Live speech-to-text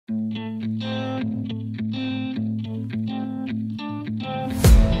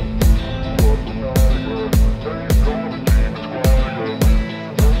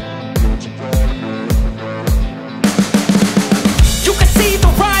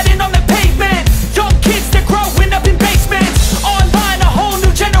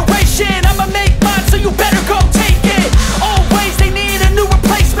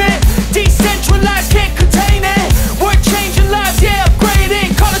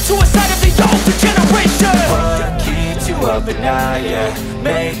night, yeah.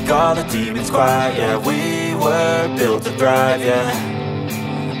 Make all the demons quiet, yeah. We were built to thrive, yeah.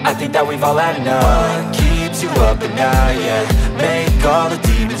 I think that we've all had enough. What keeps you up at night, yeah. Make all the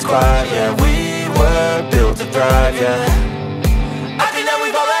demons quiet, yeah. We were built to thrive, yeah. I think that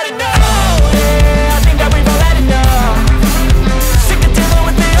we've all had enough. Yeah, I think that we've all had enough. Sick of dealing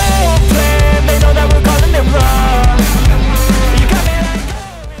with the old plan. They know that we're calling it wrong. You got me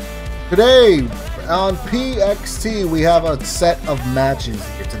like Today on PXT we have a set of matches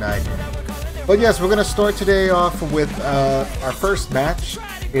here tonight. But yes, we're going to start today off with our first match.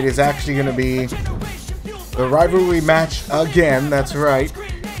 It is actually going to be the rivalry match again, that's right.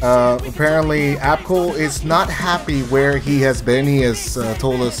 Apparently Apcol is not happy where he has been. He has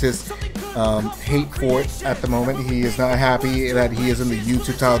told us his hate for it at the moment. He is not happy that he is in the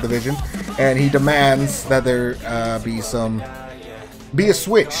YouTube title division, and he demands that there be a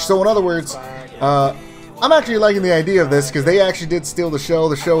switch. So in other words, I'm actually liking the idea of this because they actually did steal the show.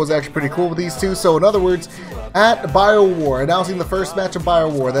 The show was actually pretty cool with these two. So in other words, at BioWar, announcing the first match of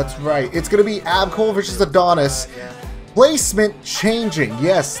BioWar, that's right. It's going to be Apcol versus Adonis. Placement changing.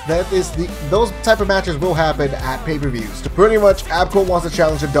 Yes, that is those type of matches will happen at pay-per-views. Pretty much, Apcol wants to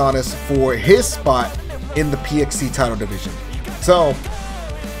challenge Adonis for his spot in the PXT title division. So,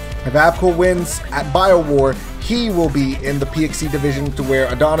 if Apcol wins at BioWar, he will be in the PXT division to where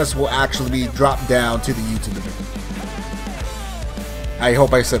Adonis will actually be dropped down to the YouTube division. I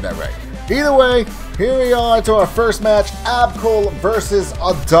hope I said that right. Either way, here we are to our first match, Apcol versus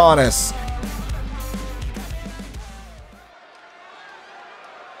Adonis.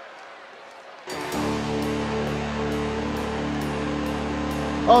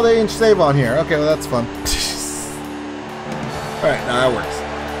 Oh, they didn't save on here. Okay, well that's fun. Alright, now that works.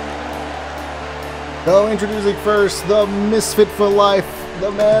 So introducing first, the Misfit for Life,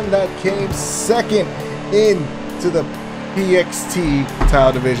 the man that came second into the PXT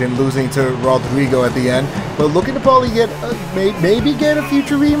title division, losing to Rodrigo at the end, but looking to probably get maybe get a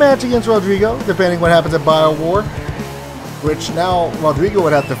future rematch against Rodrigo, depending what happens at BioWar. Which now Rodrigo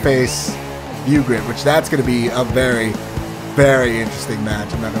would have to face Ugrid, which that's going to be a very, very interesting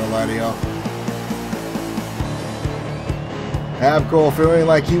match. I'm not going to lie to y'all. Apcol feeling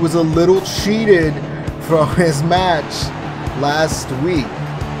like he was a little cheated from his match last week.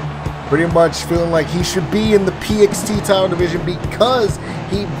 Pretty much feeling like he should be in the PXT title division because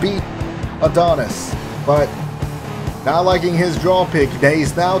he beat Adonis. But not liking his draw pick,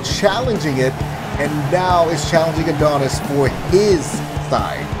 he's now challenging it, and now is challenging Adonis for his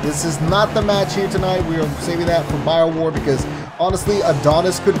side. This is not the match here tonight. We are saving that for BioWar because honestly,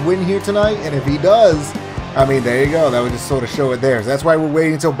 Adonis could win here tonight, and if he does, I mean, there you go. That would just sort of show it there. So that's why we're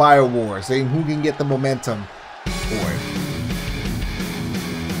waiting until BioWar, seeing who can get the momentum for it.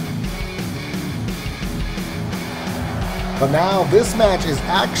 But now this match is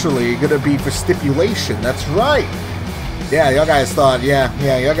actually going to be for stipulation. That's right. Yeah, y'all guys thought, y'all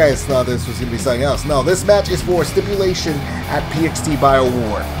guys thought this was going to be something else. No, this match is for stipulation at PXT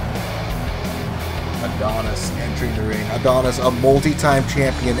BioWar. Adonis entering the ring. Adonis, a multi-time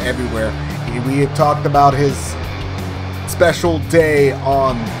champion everywhere. We had talked about his special day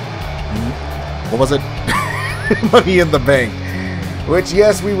on, what was it? Money in the Bank. Which,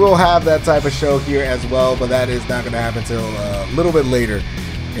 yes, we will have that type of show here as well, but that is not going to happen until a little bit later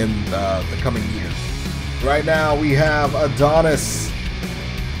in the coming year. Right now, we have Adonis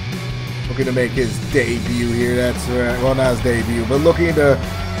looking to make his debut here. That's right. Well, not his debut, but looking to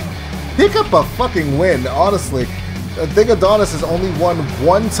pick up a fucking win, honestly. I think Adonis has only won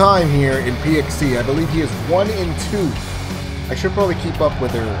one time here in PXT. I believe he is 1-2. I should probably keep up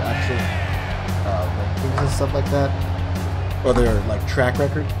with their actual rankings and stuff like that, or their like track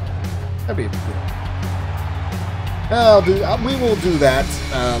record. That'd be good. We will do that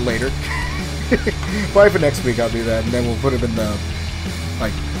later. Probably for next week. I'll do that, and then we'll put him in the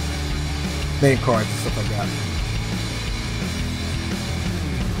like name cards and stuff like that.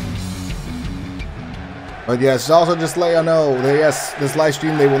 But yes, also just let you know that yes, this live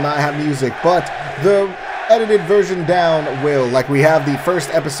stream, they will not have music, but the edited version down will. Like, we have the first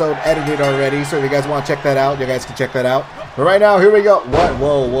episode edited already, so if you guys want to check that out, you guys can check that out. But right now, here we go. What?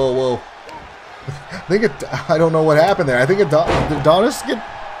 Whoa, whoa, whoa. I don't know what happened there. I think did Adonis get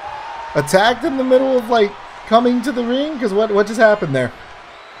attacked in the middle of, like, coming to the ring? Because what just happened there?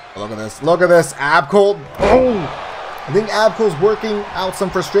 Look at this. Look at this. Apcol. Oh! I think Apcol's working out some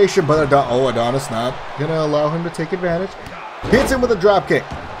frustration, but Adonis not going to allow him to take advantage. Hits him with a drop kick,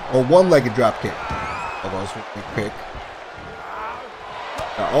 or one-legged drop kick. Almost pick.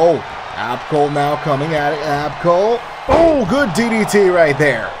 Apcol now coming at it. Apcol. Oh, good DDT right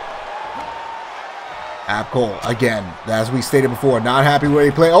there. Cole, again, as we stated before, not happy where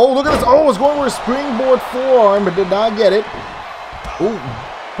he played. Oh, look at this. Oh, it's going for a springboard forearm, but did not get it. Ooh,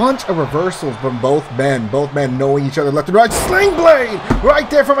 bunch of reversals from both men. Both men knowing each other left and right. Sling blade right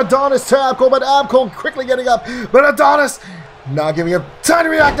there from Adonis to Cole, but Cole quickly getting up. But Adonis not giving him time to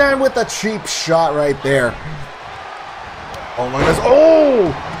react there with a cheap shot right there. Oh, look at this.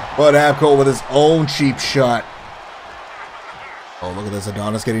 Oh, but Cole with his own cheap shot. Oh, look at this.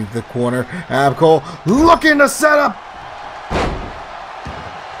 Adonis getting to the corner. Cole looking to set up.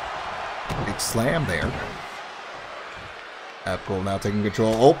 Big slam there. Cole now taking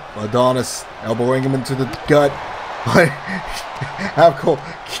control. Oh, Adonis elbowing him into the gut. But Cole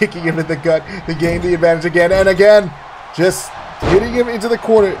kicking him in the gut to gain the advantage again and again. Just hitting him into the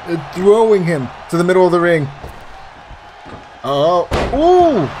corner and throwing him to the middle of the ring. Oh,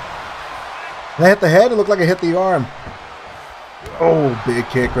 ooh. That hit the head. It looked like it hit the arm. Oh, big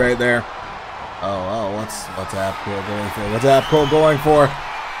kick right there. Oh, what's Cole going for? What's Cole going for?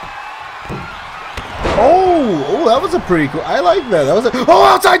 Oh, that was a pretty cool. I like that. That was a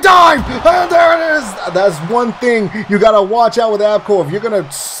outside dive. And there it is. That's one thing you gotta watch out with Cole. If you're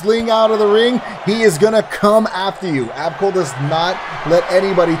gonna sling out of the ring, he is gonna come after you. Cole does not let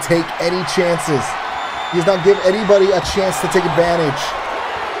anybody take any chances. He does not give anybody a chance to take advantage.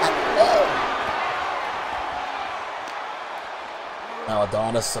 Now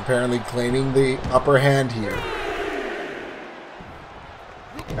Adonis apparently claiming the upper hand here.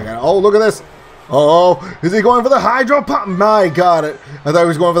 Oh, look at this. Oh, is he going for the hydro pump? My God. I thought he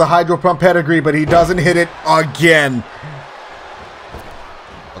was going for the hydro pump pedigree, but he doesn't hit it again.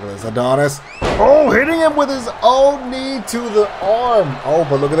 Look at this, Adonis. Oh, hitting him with his own knee to the arm. Oh,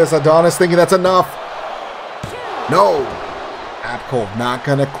 but look at this, Adonis thinking that's enough. No. Cole not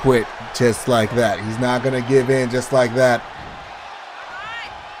going to quit just like that. He's not going to give in just like that.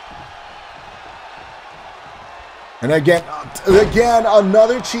 And again,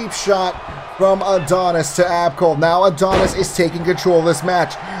 another cheap shot from Adonis to Cole. Now Adonis is taking control of this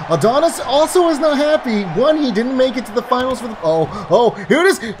match. Adonis also is not happy. One, he didn't make it to the finals for the... Oh, here it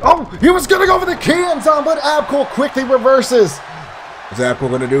is. Oh, he was going to go for the cans on, but Cole quickly reverses. What's Cole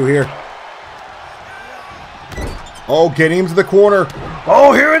going to do here? Oh, getting him to the corner.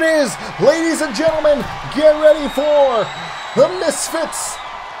 Oh, here it is. Ladies and gentlemen, get ready for the Misfits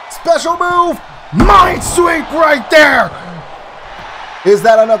special move. Mind sweep right there! Is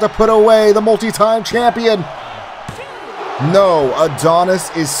that enough to put away the multi-time champion? No,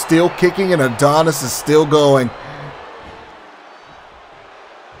 Adonis is still kicking and Adonis is still going.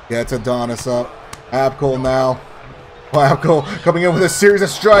 Gets Adonis up. Cole now. Cole coming in with a series of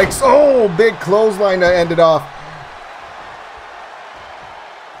strikes. Oh, big clothesline to end it off.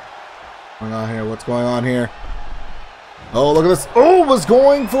 What's going on here? What's going on here? Oh, look at this. Oh, was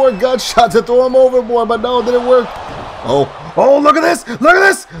going for a gut shot to throw him overboard, but no, it didn't work. Oh, look at this. Look at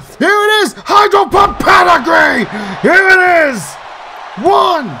this. Here it is. Hydro pump pedigree. Here it is.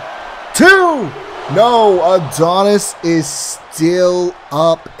 1, 2. No, Adonis is still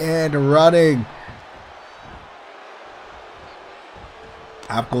up and running.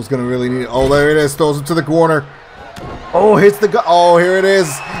 Cole's going to really need it. Oh, there it is. Throws it to the corner. Oh, hits the gut. Oh, here it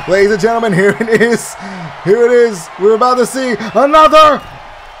is. Ladies and gentlemen, here it is. Here it is. We're about to see another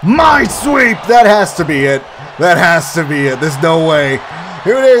mind sweep. That has to be it. That has to be it. There's no way.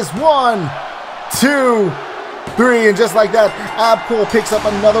 Here it is. 1, 2, 3. And just like that, Cole picks up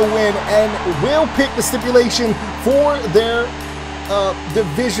another win and will pick the stipulation for their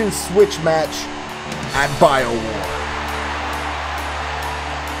division switch match at BioWar.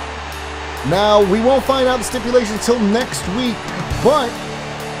 Now, we won't find out the stipulation until next week, but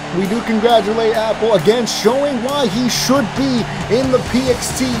we do congratulate Cole again, showing why he should be in the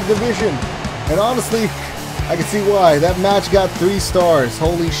PXT division. And honestly, I can see why. That match got 3 stars.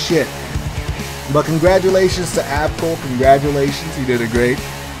 Holy shit. But congratulations to Cole. Congratulations. He did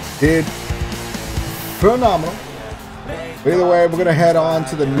did phenomenal. Either way, we're going to head on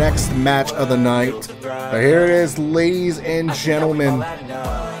to the next match of the night. So here it is, ladies and gentlemen.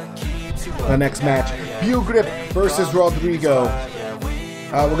 The next match, Grip versus Rodrigo.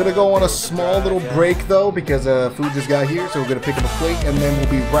 We're going to go on a small little break, though, because food just got here, so we're going to pick up a plate, and then we'll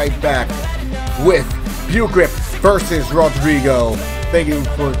be right back with Grip versus Rodrigo. Thank you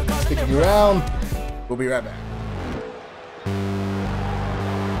for sticking around. We'll be right back.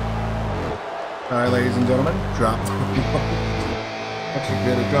 All right, ladies and gentlemen, drop. Actually,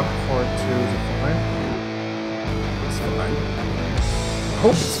 good. A drop for 2 is fine. It's fine. I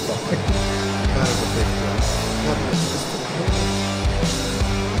hope it's fine. That is a big drop.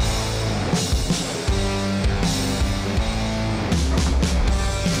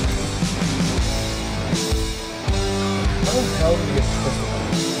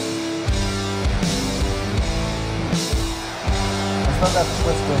 turn that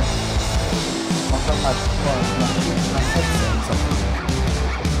twister. I'll turn my headset or something.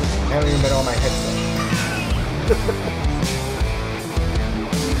 I haven't even been on my headset.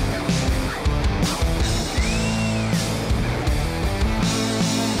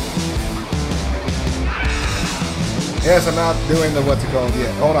 Yes, I'm not doing the what's it called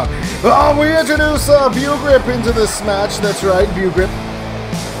yet. Hold on. Oh, we introduce View Grip into this match. That's right, View Grip.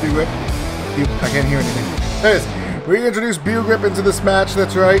 View Grip. I can't hear anything. There it is. We introduce View Grip into this match.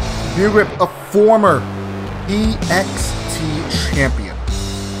 That's right. View Grip, a former PXT champion.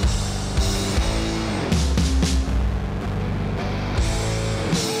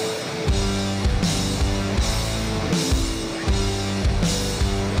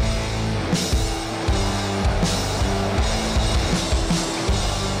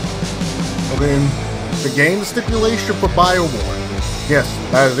 The game stipulation for BioWar. Yes,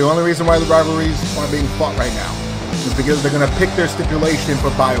 that is the only reason why the rivalries are being fought right now. Is because they're going to pick their stipulation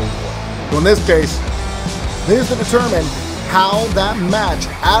for BioWar. So in this case, this is to determine how that match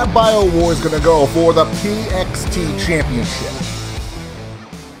at BioWar is going to go for the PXT Championship.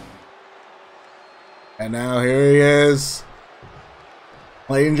 And now here he is.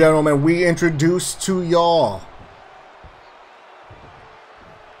 Ladies and gentlemen, we introduce to y'all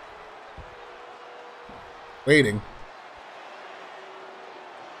waiting.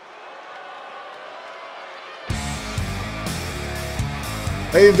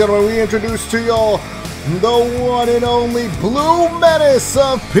 Ladies and gentlemen, we introduce to y'all the one and only Blue Menace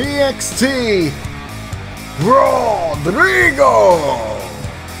of PXT, Rodrigo!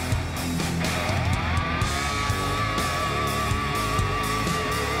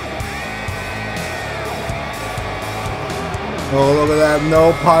 Oh, look at that.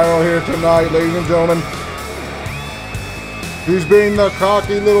 No pyro here tonight, ladies and gentlemen. He's being the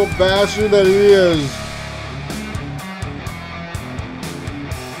cocky little bastard that he is.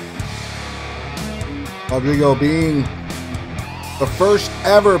 Rodrigo being the first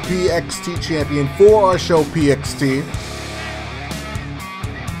ever PXT champion for our show PXT.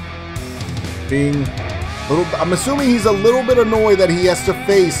 Being a little, I'm assuming he's a little bit annoyed that he has to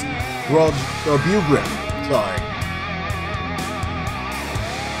face View Grip. Sorry.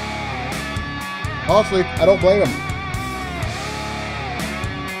 Honestly, I don't blame him.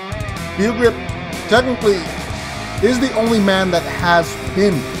 View Grip technically is the only man that has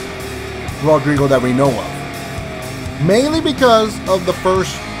pinned Rodrigo that we know of. Mainly because of the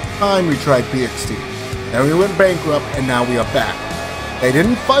first time we tried PXT. Then we went bankrupt and now we are back. They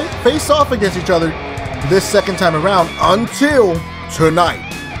didn't face off against each other this second time around until tonight.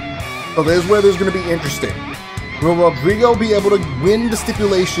 So this is where this is going to be interesting. Will Rodrigo be able to win the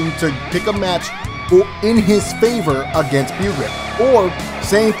stipulation to pick a match in his favor against View Grip? Or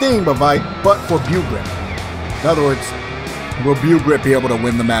same thing, but for View Grip. In other words, will View Grip be able to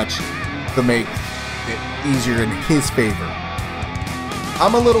win the match to make it easier in his favor?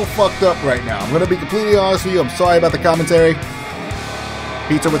 I'm a little fucked up right now. I'm going to be completely honest with you. I'm sorry about the commentary.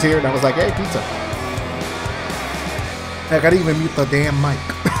 Pizza was here and I was like, hey, pizza. I gotta even mute the damn mic.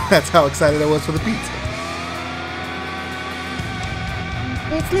 That's how excited I was for the pizza.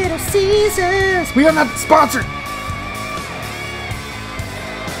 It's Little Caesars. We are not sponsored.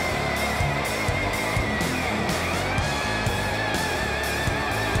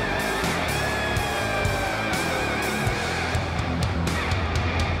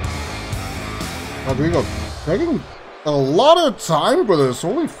 Rodrigo taking a lot of time for this.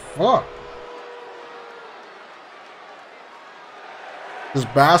 Holy fuck. Just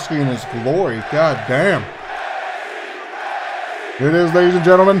basking in his glory. God damn. Here it is, ladies and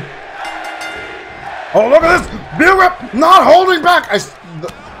gentlemen. Oh, look at this. View Grip not holding back.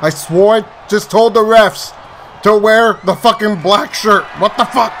 I swore I just told the refs to wear the fucking black shirt. What the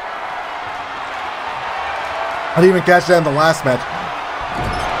fuck? I didn't even catch that in the last match.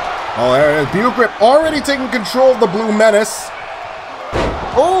 Oh, there it is. View Grip already taking control of the Blue Menace.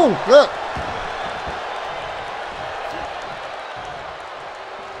 Oh, good.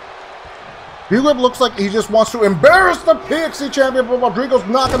 View Grip looks like he just wants to embarrass the PXT champion, but Rodrigo's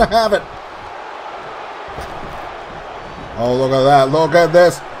not going to have it. Oh, look at that. Look at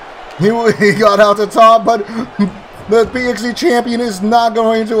this. He got out the top, but the PXT champion is not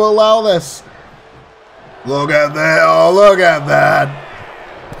going to allow this. Look at that. Oh, look at that.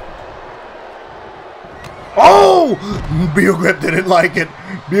 Oh! View Grip didn't like it.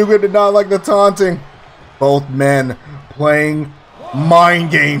 View Grip did not like the taunting. Both men playing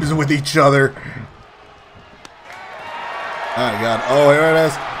mind games with each other. Oh, God. Oh, here it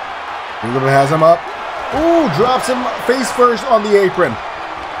is. View Grip has him up. Ooh, drops him face first on the apron.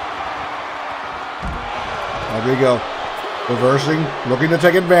 Rodrigo Reversing, looking to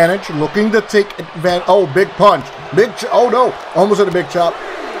take advantage, Oh, big punch. Oh no, almost hit a big chop.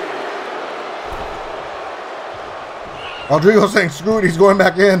 Rodrigo saying screw it, he's going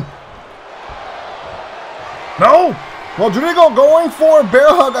back in. No! Rodrigo going for a bear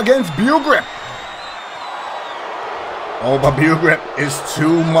hug against Bugrip. Oh, but Bugrip is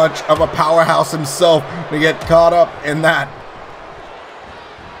too much of a powerhouse himself to get caught up in that.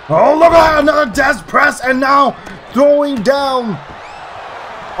 Oh, look at that, another death press, and now throwing down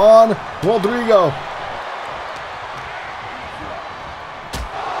on Rodrigo.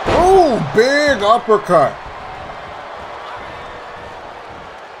 Oh, big uppercut.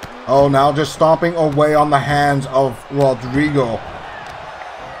 Oh, now just stomping away on the hands of Rodrigo.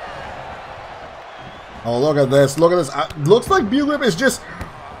 Oh, look at this. Look at this. Looks like Bugrip is just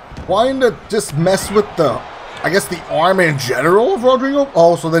wanting to just mess with the, I guess, the arm in general of Rodrigo.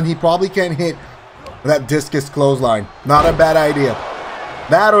 Oh, so then he probably can't hit that discus clothesline. Not a bad idea.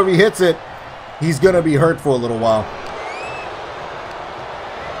 That, or if he hits it, he's going to be hurt for a little while.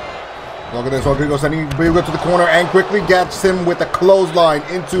 Look at this. Rodrigo sending Bugrip to the corner and quickly gets him with a clothesline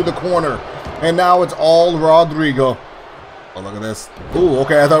into the corner. And now it's all Rodrigo. Oh, look at this. Ooh,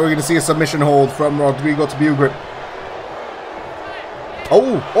 okay. I thought we were going to see a submission hold from Rodrigo to Bugrip.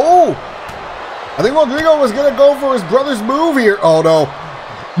 Oh, oh. I think Rodrigo was going to go for his brother's move here. Oh, no.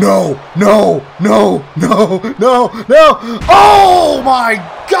 No, no, no, no, no, no. Oh, my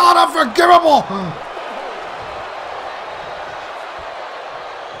God. Unforgivable.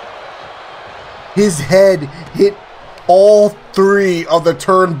 His head hit all three of the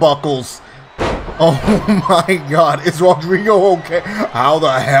turnbuckles. Oh my God, is Rodrigo okay? How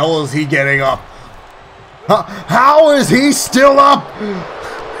the hell is he getting up? How is he still up?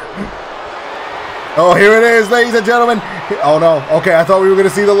 Oh, here it is, ladies and gentlemen. Oh no, okay, I thought we were going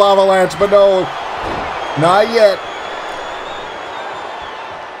to see the lava lance, but no, not yet.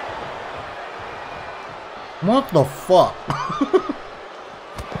 What the fuck?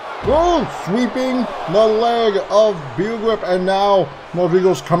 Oh, sweeping the leg of Bugrip, and now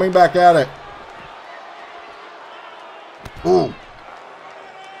Rodrigo's coming back at it. Ooh.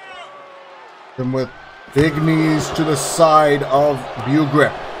 And with big knees to the side of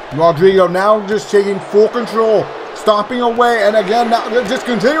Bugrip. Rodrigo now just taking full control, stomping away, and again now just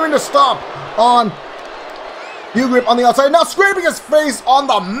continuing to stomp on Bugrip on the outside. Now scraping his face on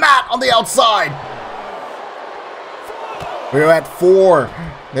the mat on the outside. We're at 4.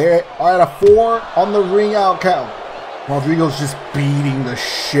 They are at a 4 on the ring out count. Rodrigo's just beating the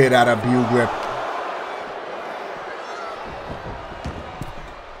shit out of Bugrip.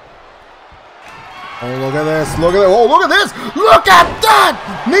 Oh, look at this. Look at that. Oh, look at this. Look at that.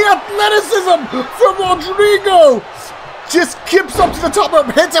 The athleticism from Rodrigo. Just kips up to the top rope,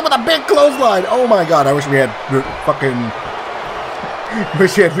 hits him with a big clothesline. Oh, my God. I wish we had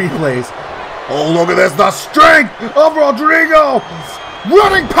replays. Oh, look at this. The strength of Rodrigo.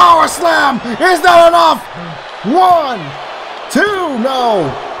 Running power slam! Is that enough? 1, 2, no!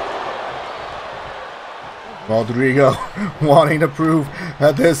 Rodrigo wanting to prove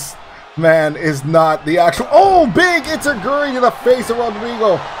that this man is not the actual... Oh, big Itaguri to the face of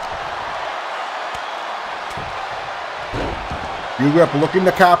Rodrigo. Bugrip looking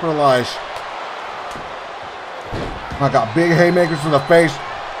to capitalize. I got big haymakers to the face.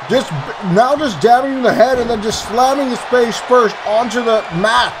 Just jabbing in the head and then just slamming his face first onto the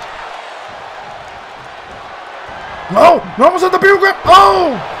mat. No, almost hit the Bugrip.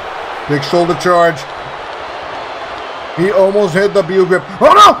 Oh, big shoulder charge. He almost hit the Bugrip.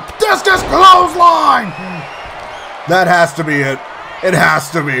 Oh no, discus clothesline. That has to be it. It has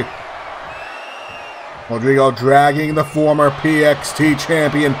to be. Rodrigo dragging the former PXT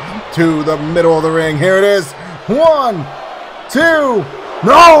champion to the middle of the ring. Here it is. 1, 2.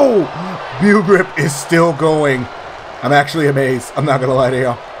 No! Bugrip is still going. I'm actually amazed. I'm not going to lie to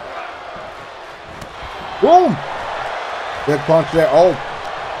you. Boom! Big punch there. Oh.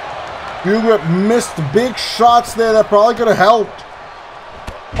 Bugrip missed big shots there that probably could have helped.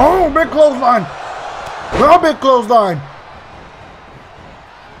 Oh, big clothesline. Oh, big clothesline.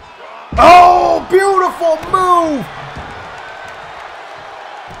 Oh, beautiful move.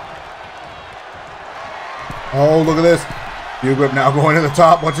 Oh, look at this. Bugrip now going to the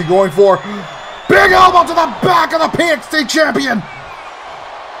top. What's he going for? Big elbow to the back of the PXT champion.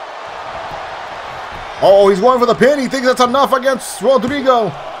 Oh, he's going for the pin. He thinks that's enough against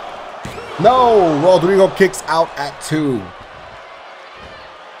Rodrigo. No, Rodrigo kicks out at 2.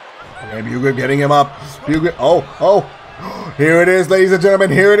 Okay, Bugrip getting him up. Bugrip, oh. Here it is, ladies and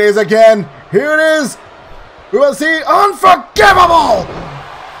gentlemen. Here it is again. Here it is. We will see Unforgivable.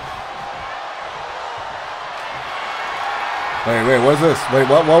 Wait, what is this? Wait,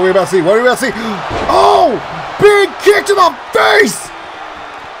 what are we about to see? What are we about to see? Oh! Big kick to the face!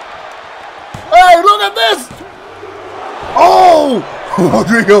 Hey, look at this! Oh!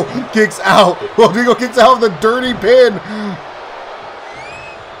 Rodrigo kicks out. Rodrigo kicks out of the dirty pin.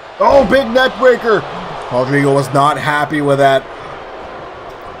 Oh, big neck breaker. Rodrigo was not happy with that.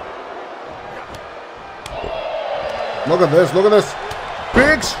 Look at this, look at this.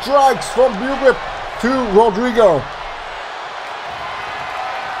 Big strikes from Bugripp to Rodrigo.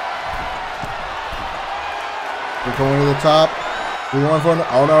 We're going to the top. We're going for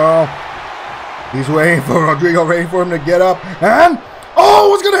oh no. He's waiting for Rodrigo, waiting for him to get up. And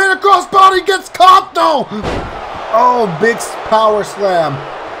oh, it's gonna hit a crossbody, gets caught though. Oh, big power slam.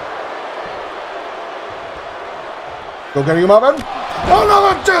 Still getting him up and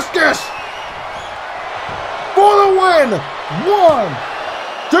another discus for the win. 1,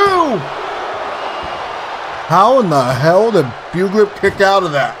 2. How in the hell did Bugripp kick out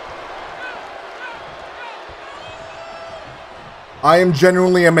of that? I am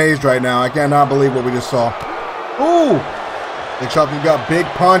genuinely amazed right now. I cannot believe what we just saw. Ooh! Big Shocky got big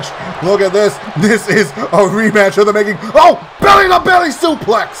punch. Look at this. This is a rematch of the making. Oh! Belly to belly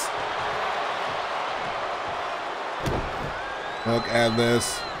suplex! Look at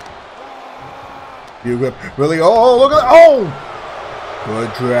this. Bugripp really. Oh, look at that. Oh!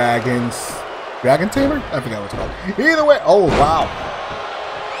 Good dragons. Dragon Tamer? I forgot what it's called. Either way. Oh, wow.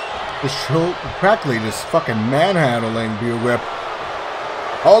 This show practically just fucking manhandling Bugripp.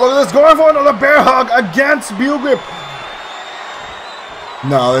 Oh, look at this. Going for another bear hug against Bugripp.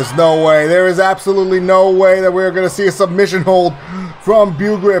 No, there's no way. There is absolutely no way that we're going to see a submission hold from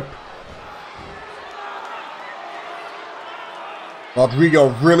Bugripp. Rodrigo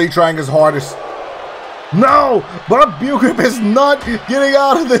really trying his hardest. No, but Bugripp is not getting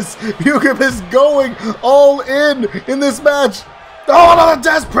out of this. Bugripp is going all in this match. Oh, another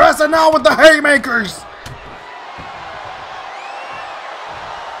death press, and now with the haymakers.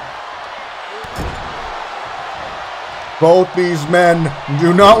 Both these men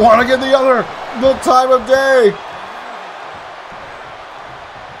do not want to give the other the time of day.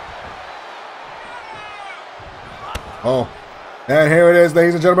 Oh, and here it is,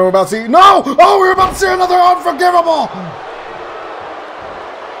 ladies and gentlemen. We're about to see. No! Oh, we're about to see another unforgivable.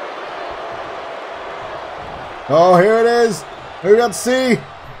 Oh, here it is. We're about to see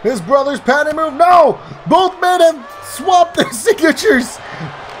his brother's patented move. No! Both men have swapped their signatures.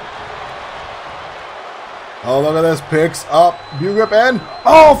 Oh, look at this. Picks up Bugripp and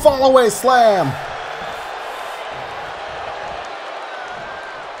oh, fall away slam.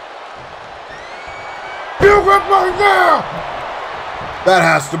 Bugripp right there. That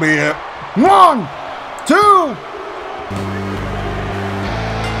has to be it. 1, 2.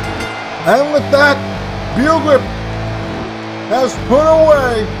 And with that, Bugripp has put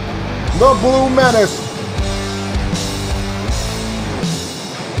away the Blue Menace.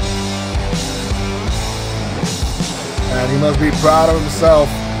 And he must be proud of himself.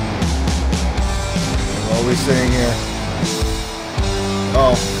 What are we seeing here?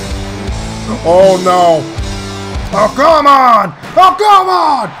 Oh. Oh no. Oh, come on. Oh, come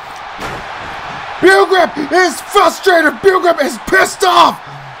on. Bugripp is frustrated. Bugripp is pissed off.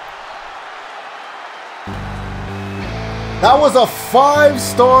 That was a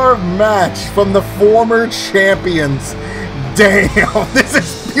 5-star match from the former champions. Damn, this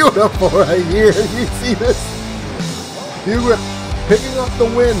is beautiful right here. You see this? Bugripp picking up the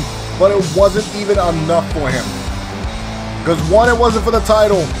win, but it wasn't even enough for him. Because one, it wasn't for the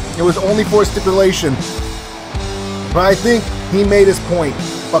title. It was only for a stipulation. But I think he made his point,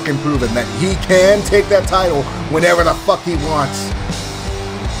 fucking proven that he can take that title whenever the fuck he wants.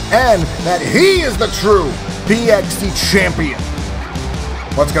 And that he is the true PXT champion.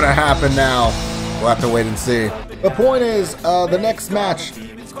 What's gonna happen now? We'll have to wait and see. The point is, the next match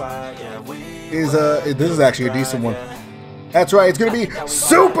is, this is actually a decent one. That's right, it's going to be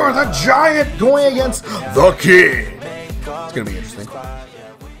Super the Giant going against the King. It's going to be interesting.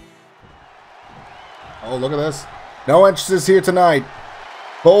 Oh, look at this. No entrances here tonight.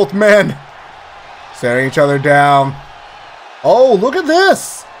 Both men staring each other down. Oh, look at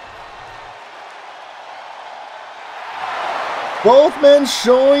this. Both men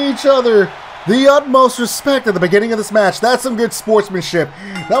showing each other the utmost respect at the beginning of this match. That's some good sportsmanship.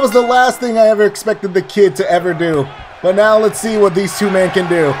 That was the last thing I ever expected the Kid to ever do. But now let's see what these two men can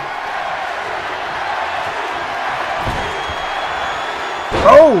do.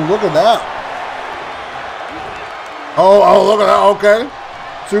 Oh, look at that. Oh, look at that. Okay.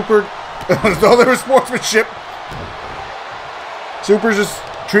 Super. No, there was sportsmanship. Super's just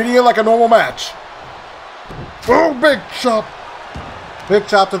treating it like a normal match. Oh, big chop. Big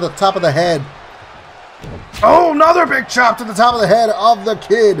chop to the top of the head. Oh, another big chop to the top of the head of the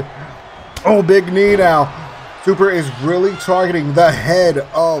kid. Oh, big knee now. Super is really targeting the head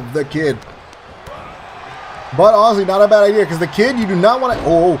of the kid. But honestly, not a bad idea, because the kid, you do not want to...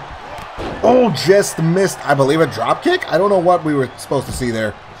 Oh, just missed, I believe, a drop kick? I don't know what we were supposed to see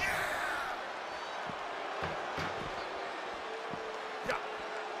there.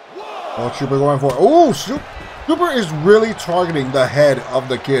 Oh, Super going for it. Oh, Super is really targeting the head of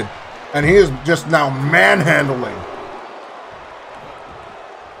the kid. And he is just now manhandling.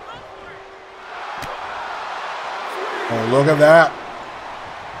 Oh, look at that.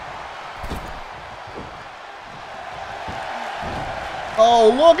 Oh,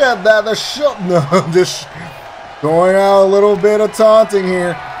 look at that. The no, just going out a little bit of taunting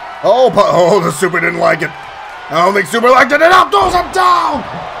here. Oh, but the Super didn't like it. I don't think Super liked it. And up throws him down.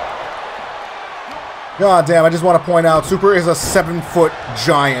 God damn, I just want to point out, Super is a 7-foot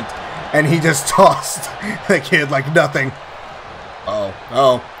giant. And he just tossed the kid like nothing.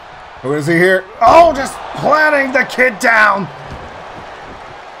 Oh. What is he here? Oh, just planting the kid down.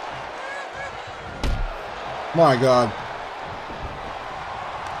 My God.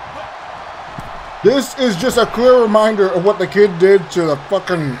 This is just a clear reminder of what the kid did to the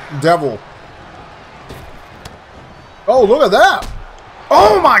fucking devil. Oh, look at that.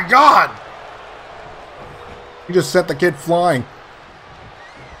 Oh, my God. He just sent the kid flying.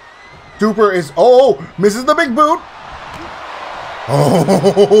 Super is... Oh, misses the big boot.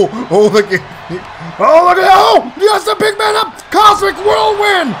 Oh, the kid. Oh, look at that. Oh, yes, the big man up. Cosmic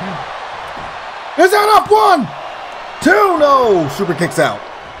whirlwind. Is that up 1, 2? No, Super kicks out.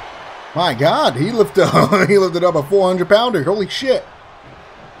 My God, he lifted up a 400-pounder. Holy shit.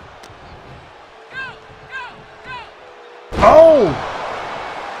 Oh!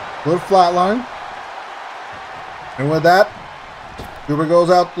 Good flatline. And with that, Super goes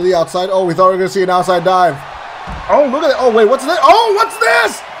out to the outside. Oh, we thought we were going to see an outside dive. Oh, look at that. Oh, wait, what's this? Oh, what's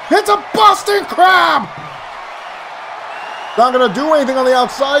this? It's a Boston Crab! Not going to do anything on the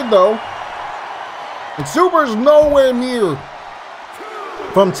outside, though. And Super's nowhere near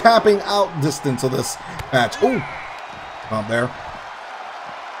from tapping out distance of this match. Oh, not there.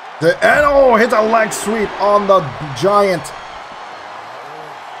 And oh, hits a leg sweep on the giant.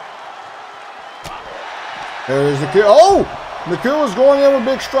 There's the kid. Oh, the kid was going in with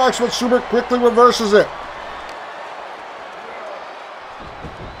big strikes, but Super quickly reverses it.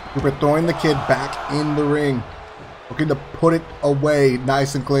 Super throwing the kid back in the ring. Looking to put it away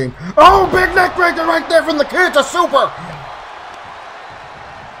nice and clean. Oh, big neck breaker right there from the kid to Super.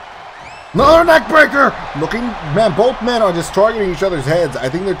 Another neck breaker. Looking, man, both men are just targeting each other's heads. I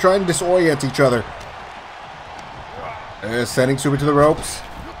think they're trying to disorient each other. Sending Super to the ropes.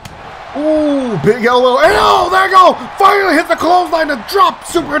 Ooh, big elbow. And oh, there you go. Finally hit the clothesline to drop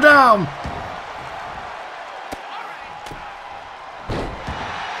Super down.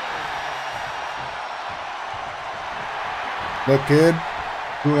 The kid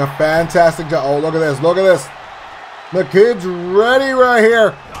doing a fantastic job. Oh, look at this. Look at this. The kid's ready right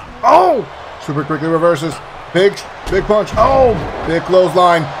here. Oh! Super quickly reverses. Big punch. Oh! Big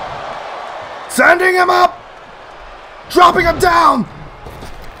clothesline. Sending him up. Dropping him down.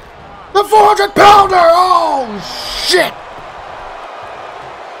 The 400-pounder. Oh, shit.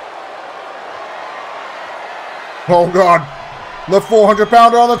 Oh, God. The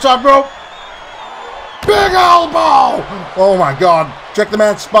 400-pounder on the top rope. Big elbow! Oh my God. Check the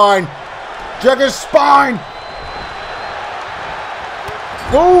man's spine. Check his spine.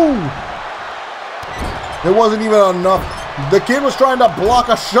 Ooh! It wasn't even enough. The kid was trying to block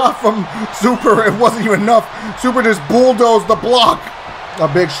a shot from Super. It wasn't even enough. Super just bulldozed the block. A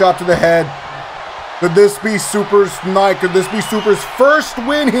big shot to the head. Could this be Super's night? Could this be Super's first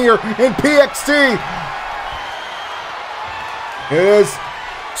win here in PXT? It is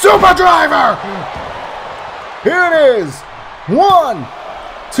Super Driver! Here it is. 1,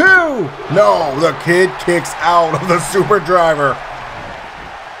 2. No, the kid kicks out of the Super Driver.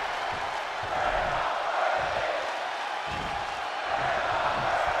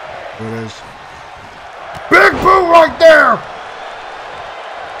 Here it is. Big boot right there.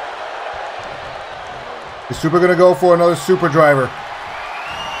 Is Super going to go for another Super Driver?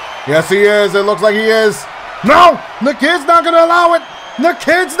 Yes, he is. It looks like he is. No, the kid's not going to allow it. The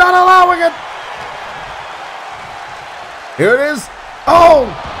kid's not allowing it. Here it is. Oh!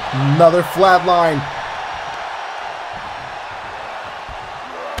 Another flat line.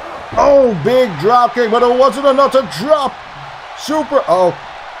 Oh, big drop kick, but it wasn't enough to drop. Super. Oh.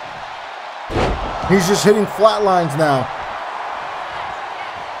 He's just hitting flat lines now.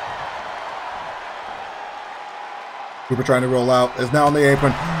 Super trying to roll out. Is now on the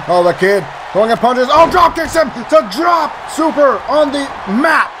apron. Oh, the kid throwing at punches. Oh, drop kicks him to drop Super on the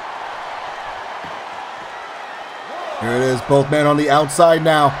mat. Here it is. Both men on the outside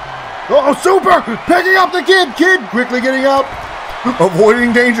now. Oh, Super picking up the kid. Kid quickly getting up.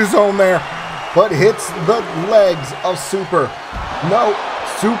 Avoiding danger zone there. But hits the legs of Super. No,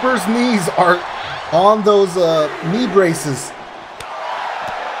 Super's knees are on those knee braces.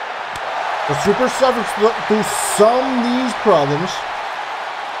 The Super suffers through some knees problems.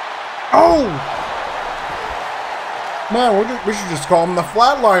 Oh! Man, we should just call him the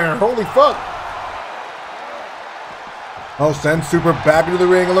Flatliner. Holy fuck. Oh, send Super back into the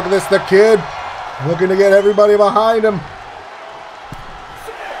ring. And look at this, the kid looking to get everybody behind him.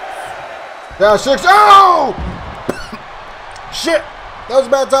 Now, 6. Oh! Shit! That was a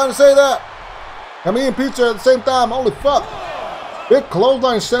bad time to say that. I mean, pizza at the same time. Holy fuck. Big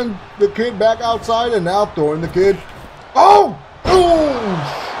clothesline send the kid back outside and now throwing the kid. Oh!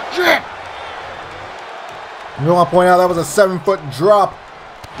 Oh! Shit! You want to point out that was a 7-foot drop.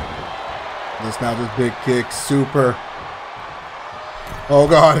 This now just big kick. Super. Oh,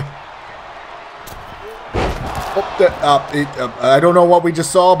 God. Oh, I don't know what we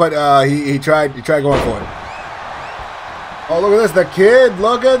just saw, but he tried going for it. Oh, look at this, the kid.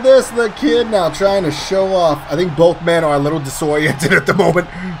 Look at this, the kid now trying to show off. I think both men are a little disoriented at the moment.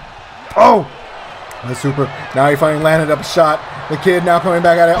 Oh, the Super. Now he finally landed up a shot. The kid now coming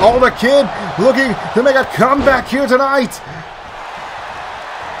back at it. Oh, the kid looking to make a comeback here tonight.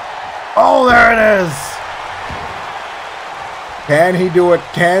 Oh, there it is. Can he do it?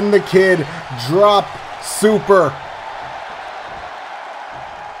 Can the kid drop Super?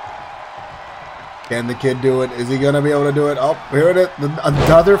 Can the kid do it? Is he going to be able to do it? Oh, here it is.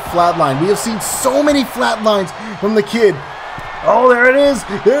 Another flatline. We have seen so many flatlines from the kid. Oh, there it is.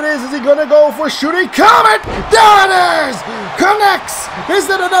 There it is. Is he going to go for shooting comet? There it is. Connects. Is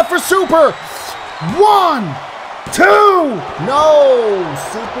that enough for Super? 1, 2. No.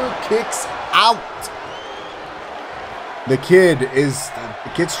 Super kicks out. The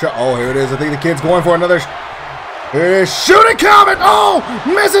kid's trying. Oh, here it is. I think the kid's going for another. Here it is. Shooting comet. Oh,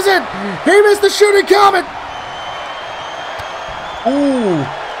 misses it. He missed the shooting comet. Ooh,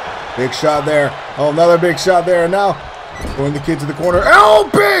 big shot there. Oh, another big shot there. And now going the kid to the corner. Oh,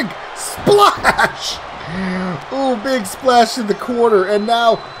 big splash. Ooh, big splash in the corner. And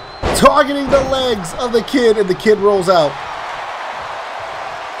now targeting the legs of the kid, and the kid rolls out.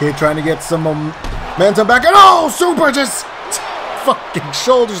 Kid trying to get some momentum back. And oh, Super just fucking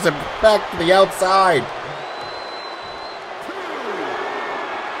shoulders him back to the outside.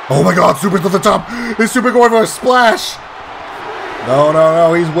 Oh my God, Super's at the top. Is Super going for a splash? No, no,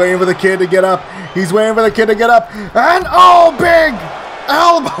 no. He's waiting for the kid to get up. He's waiting for the kid to get up. And oh, big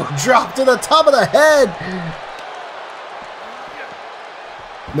elbow drop to the top of the head.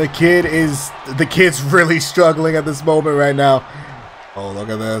 The kid's really struggling at this moment right now. Oh, look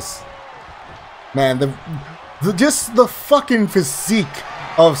at this. Man, just the fucking physique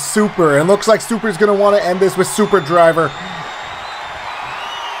of Super. And looks like Super's going to want to end this with Super Driver.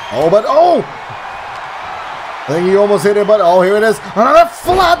 Oh, but oh! I think he almost hit it, but oh, here it is. Another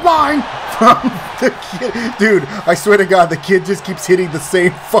flatline from the kid. Dude, I swear to God, the kid just keeps hitting the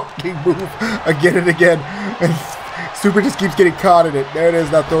same fucking move again and again. And Super just keeps getting caught in it. There it is.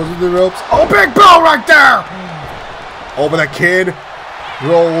 Now throws in the ropes. Oh, big bell right there! Oh, but the kid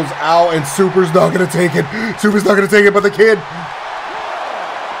rolls out, and Super's not going to take it. Super's not going to take it, but the kid.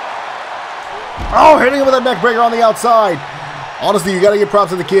 Oh, hitting him with a neck breaker on the outside. Honestly, you got to give props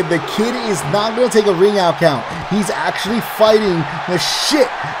to the kid. The kid is not going to take a ring out count. He's actually fighting the shit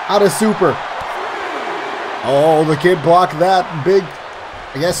out of Super. Oh, the kid blocked that big,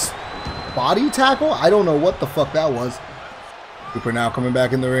 I guess, body tackle? I don't know what the fuck that was. Super now coming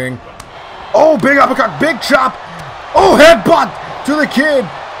back in the ring. Oh, big uppercut, big chop. Oh, headbutt to the kid.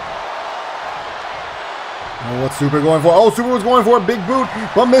 Oh, what's Super going for? Oh, Super was going for a big boot,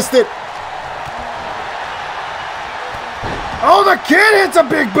 but missed it. Oh, the kid hits a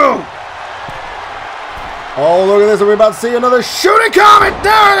big boot. Oh, look at this. Are we about to see another shooting comet?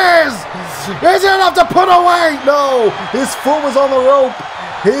 There it is. Is it enough to put away? No. His foot was on the rope.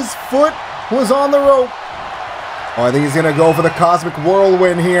 His foot was on the rope. Oh, I think he's going to go for the cosmic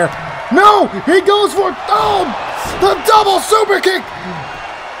whirlwind here. No, he goes for, oh, the double super kick.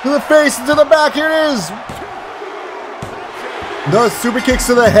 To the face and to the back. Here it is. The super kicks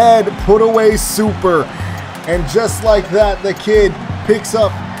to the head. Put away Super. And just like that, the kid picks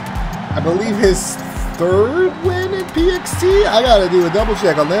up, I believe, his 3rd win in PXT. I gotta do a double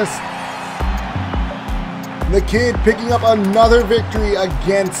check on this. The kid picking up another victory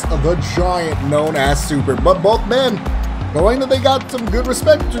against the giant known as Super. But both men showing that they got some good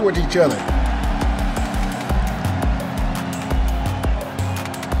respect towards each other.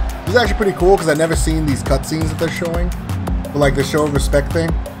 This is actually pretty cool because I've never seen these cutscenes that they're showing. But like the show of respect thing.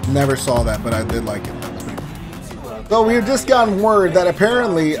 Never saw that, but I did like it. That was pretty cool. So we have just gotten word that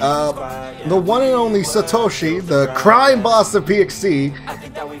apparently the one and only Satoshi, the crime boss of PXT,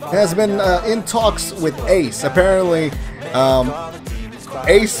 has been in talks with Ace. Apparently,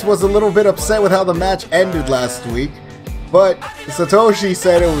 Ace was a little bit upset with how the match ended last week, but Satoshi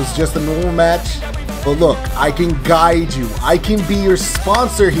said it was just a normal match. But look, I can guide you. I can be your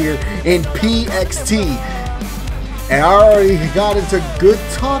sponsor here in PXT. And I already got into good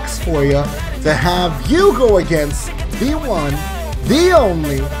talks for you to have you go against the one, the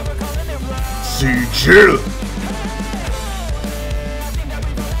only, Sigil.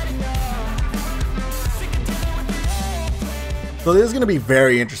 So this is going to be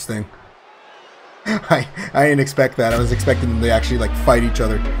very interesting. I didn't expect that. I was expecting them to actually like fight each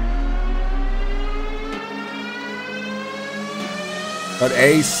other. But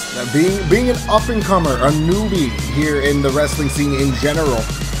Ace, being an up-and-comer, a newbie here in the wrestling scene in general,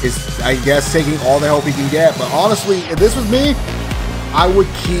 is, I guess, taking all the help he can get. But honestly, if this was me, I would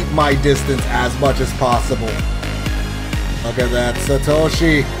keep my distance as much as possible. Look at that,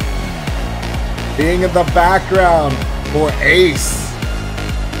 Satoshi being in the background for Ace.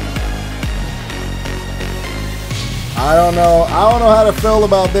 I don't know how to feel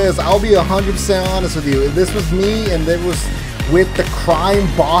about this. I'll be 100% honest with you. If this was me and it was with the crime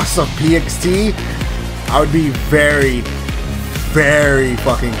boss of PXT, I would be very, very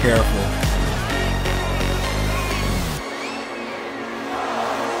fucking careful.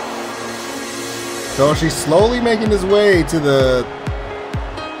 So she's slowly making his way to the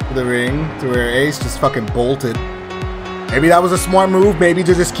ring, to where Ace just fucking bolted. Maybe that was a smart move, maybe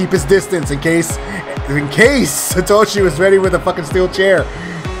to just keep his distance in case Satoshi was ready with a fucking steel chair.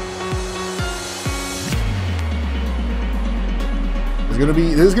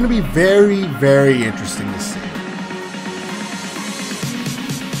 This is gonna be very, very interesting to see.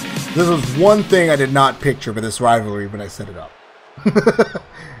 This was one thing I did not picture for this rivalry when I set it up.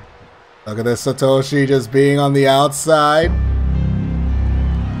 Look at this, Satoshi just being on the outside.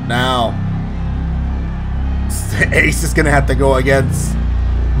 Now, Ace is gonna have to go against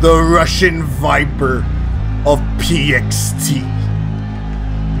the Russian Viper of PXT.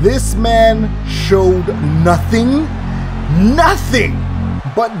 This man showed nothing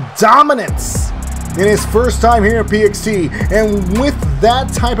but dominance in his first time here at PXT, and with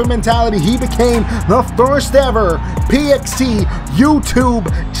that type of mentality, he became the first ever PXT YouTube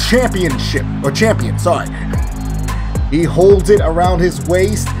champion, sorry. He holds it around his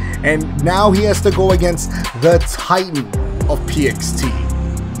waist, and now he has to go against the Titan of PXT.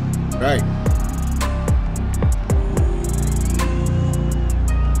 Right.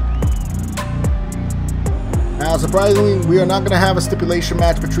 Now, surprisingly, we are not going to have a stipulation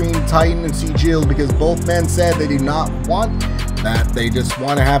match between Titan and Sigil because both men said they did not want that. They just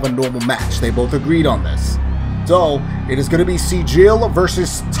want to have a normal match. They both agreed on this. So, it is going to be Sigil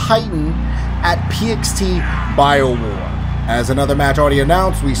versus Titan at PXT BioWar. As another match already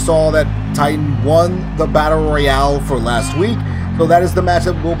announced, we saw that Titan won the Battle Royale for last week. So that is the match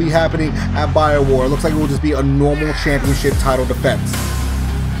that will be happening at BioWar. It looks like it will just be a normal championship title defense.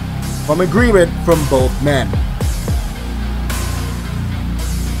 From agreement from both men.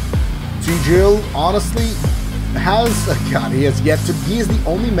 Sigil, honestly, he is the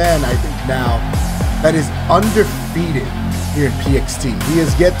only man, I think, now that is undefeated here in PXT. He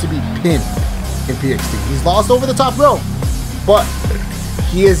has yet to be pinned in PXT. He's lost over the top rope, but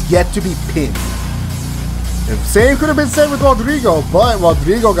he has yet to be pinned. The same could have been said with Rodrigo, but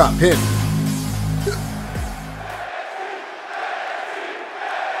Rodrigo got pinned.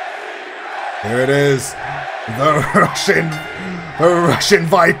 Here it is, the Russian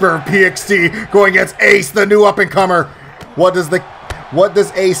Viper PXT going against Ace, the new up-and-comer. What does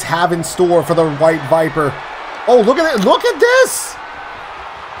Ace have in store for the White Viper? Oh, look at it! Look at this!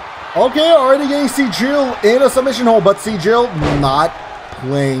 Okay, already getting Sigil in a submission hold, but Sigil not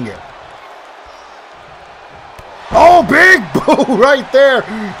playing it. Oh, big boo right there!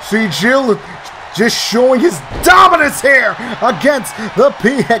 Sigil just showing his dominance here against the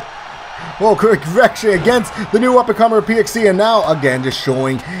PXT. Well, correction, against the new up-and-comer PXT, and now again just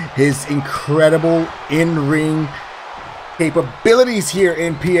showing his incredible in-ring capabilities here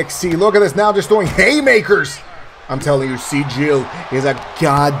in PXT. Look at this, now just throwing haymakers. I'm telling you, Sigil is a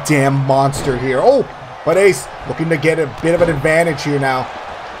goddamn monster here. Oh, but Ace looking to get a bit of an advantage here now.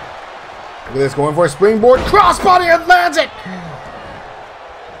 Look at this, going for a springboard crossbody Atlantic.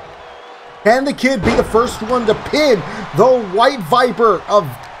 Can the kid be the first one to pin the White Viper of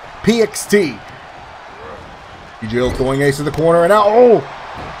PXT? Jill throwing Ace to the corner, and now, oh!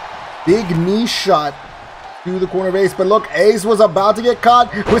 Big knee shot to the corner of Ace, but look, Ace was about to get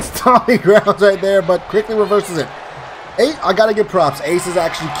caught with Tommy grounds right there, but quickly reverses it. Ace, I gotta give props. Ace is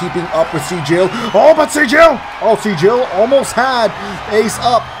actually keeping up with C-Jill. Oh, but C-Jill! Oh, C-Jill almost had Ace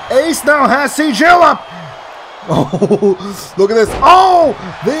up. Ace now has C-Jill up. Oh, look at this. Oh,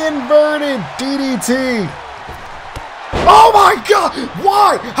 the inverted DDT. Oh my God!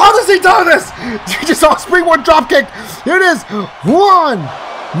 Why? How does he do this? You just saw a springboard dropkick. Here it is. One.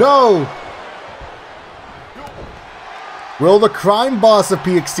 No. Will the crime boss of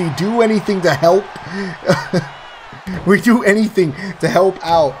PXT do anything to help? We do anything to help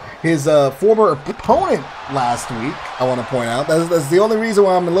out his former opponent last week. I want to point out that's the only reason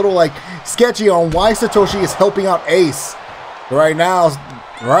why I'm a little like sketchy on why Satoshi is helping out Ace right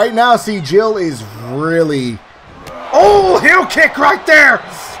now. See, Jill is really heel kick right there.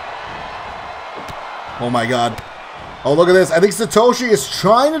 Oh my God. Oh, look at this. I think Satoshi is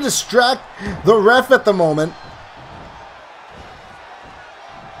trying to distract the ref at the moment.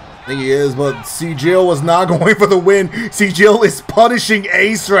 I think he is, but C-Jill was not going for the win. C-Jill is punishing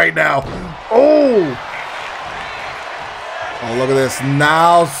Ace right now. Oh, look at this.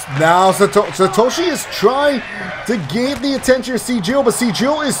 Now Satoshi is trying to get the attention of C-Jill, but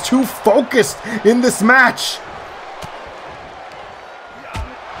C-Jill is too focused in this match.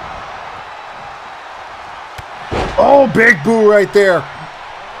 Oh, big boo right there.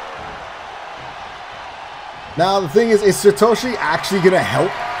 Now the thing is Satoshi actually going to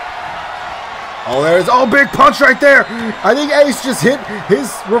help? Oh, there's big punch right there. I think Ace just hit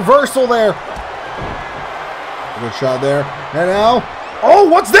his reversal there. Good shot there. And now,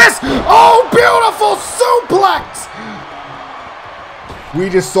 what's this? Oh, beautiful suplex. We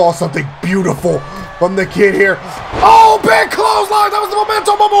just saw something beautiful from the kid here. Oh, big clothesline. That was the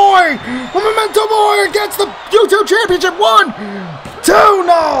Memento Mori. Memento Mori gets the YouTube Championship. 1, 2,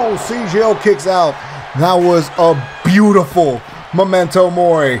 no. C-Jill kicks out. That was a beautiful Memento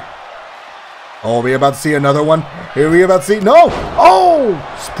Mori. Oh, we're about to see another one. Here we about to see. No! Oh!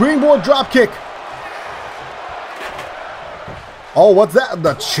 Springboard drop kick. Oh, what's that?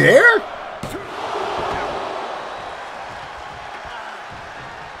 The chair?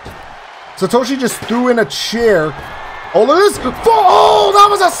 Satoshi just threw in a chair. Oh, look at this. Oh, that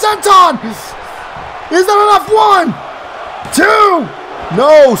was a senton! Is that enough? 1, 2.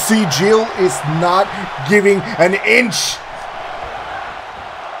 No, see, Jill is not giving an inch.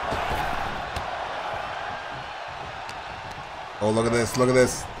 Oh, look at this. Look at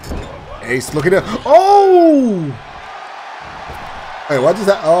this. Ace, look at it. Oh! Hey, what is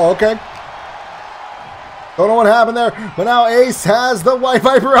that? Oh, okay. Don't know what happened there. But now Ace has the White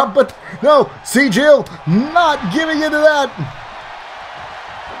Viper up. But no, C-Jill not giving into that.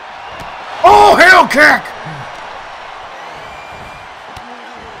 Oh, heel kick!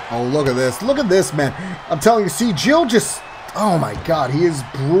 Oh, look at this. Look at this, man. I'm telling you, C-Jill just... Oh, my God. He is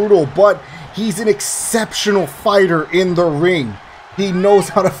brutal, but... He's an exceptional fighter in the ring. He knows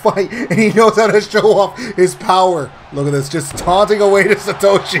how to fight, and he knows how to show off his power. Look at this, just taunting away to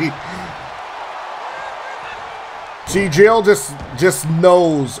Satoshi. See, Jill just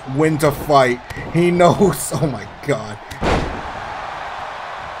knows when to fight. He knows. Oh my God.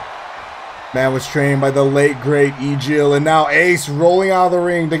 Man was trained by the late, great E-Jill, and now Ace rolling out of the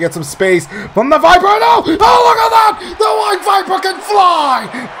ring to get some space from the Viper. No! Oh, look at that! The White Viper can fly!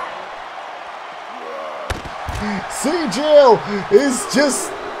 C-Jill is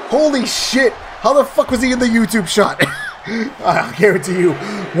just, holy shit, how the fuck was he in the YouTube shot? I guarantee you,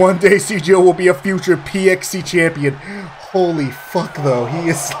 one day C-Jill will be a future PXT champion. Holy fuck though, he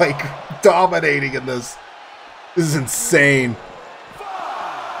is like dominating in this. This is insane.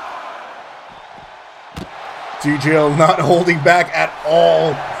 C-Jill not holding back at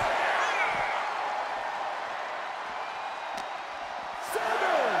all.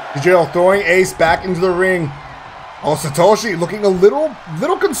 C-Jill throwing Ace back into the ring. Oh, Satoshi looking a little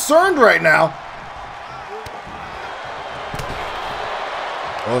concerned right now.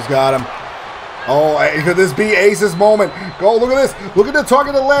 O's got him. Oh, could this be Ace's moment? Go, look at this. Look at the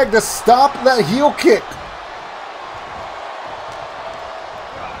target of the leg to stop that heel kick.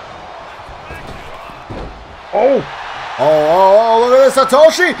 Oh, look at this.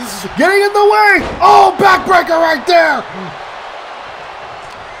 Satoshi getting in the way. Oh, backbreaker right there.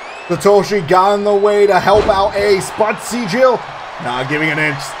 Satoshi got in the way to help out Ace, but C-Jill not giving an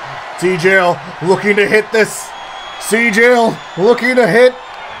inch. C-Jill looking to hit this. C-Jill looking to hit.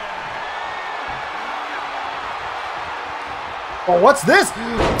 Oh, what's this?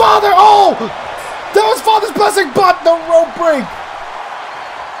 Father! Oh! That was Father's blessing, but the rope break.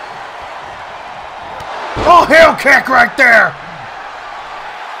 Oh, heel kick right there.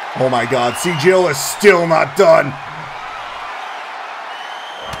 Oh my God, Jill is still not done.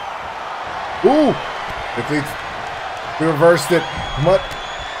 Ooh. We reversed it. What?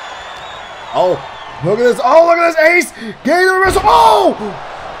 Oh, look at this. Oh, look at this. Ace. Getting the reversal. Oh!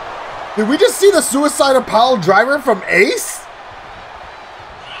 Did we just see the suicidal pile driver from Ace?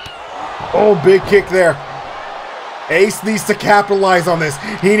 Oh, big kick there. Ace needs to capitalize on this.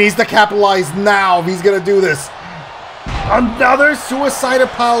 He needs to capitalize now if he's going to do this. Another suicidal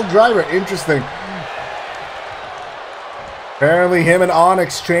pile driver. Interesting. Apparently him and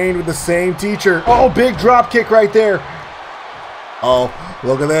Onyx trained with the same teacher. Oh, big drop kick right there. Oh,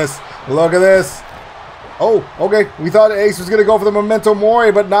 look at this. Look at this. Oh, okay. We thought Ace was going to go for the Memento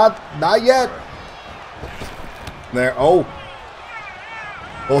Mori, but not yet. There. Oh.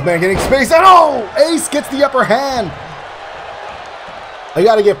 Both men getting space. And oh! Ace gets the upper hand. I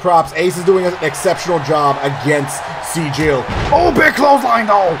got to give props. Ace is doing an exceptional job against Jill. Oh, big clothesline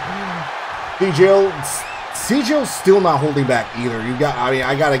though. Jill's still not holding back either.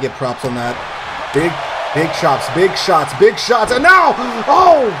 I got to give props on that. Big shots, and now,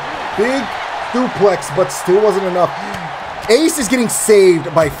 oh, big duplex, but still wasn't enough. Ace is getting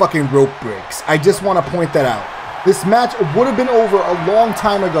saved by fucking rope breaks. I just want to point that out. This match would have been over a long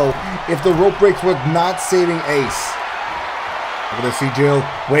time ago if the rope breaks were not saving Ace. Look at this, Jill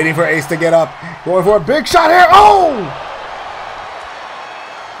waiting for Ace to get up, going for a big shot here. Oh!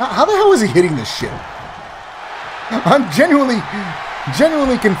 How the hell is he hitting this shit? I'm genuinely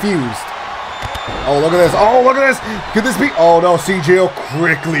confused. Oh, look at this. Oh, look at this. Could this be? Oh, no. CJO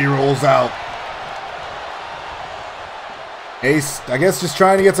quickly rolls out. Ace, I guess, just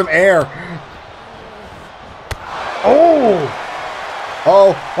trying to get some air. Oh.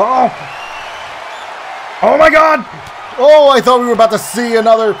 Oh. Oh, my God. Oh, I thought we were about to see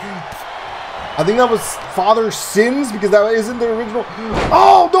another. I think that was Father Sins because that isn't the original.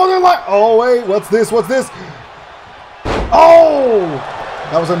 Oh, no, they're like. Oh, wait. What's this? What's this? Oh!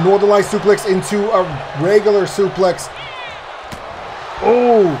 That was a Northern Light suplex into a regular suplex.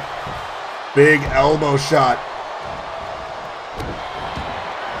 Oh! Big elbow shot.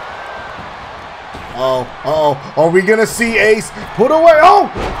 Oh, uh-oh. Are we gonna see Ace put away?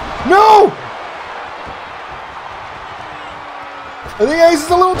 Oh! No! I think Ace is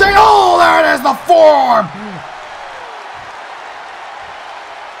a little dang. Oh, there it is, the forearm!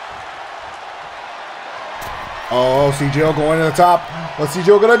 Oh, CJO going to the top. What's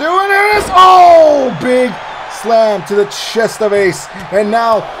CJO gonna do? And there it is! Oh, big slam to the chest of Ace. And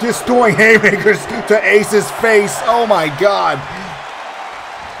now destroying haymakers to Ace's face. Oh my God.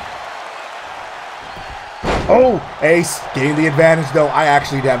 Oh, Ace gained the advantage though. I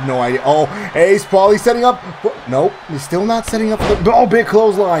actually have no idea. Oh, Ace probably setting up. Nope, he's still not setting up. Oh, big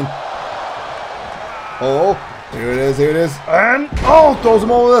clothesline. Oh, here it is, here it is. And, oh, throws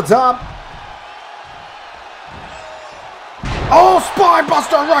him over the top. Oh, spine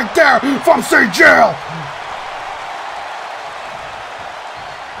buster right there from Jill.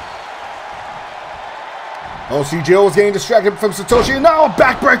 Oh, Jill was getting distracted from Satoshi. And now a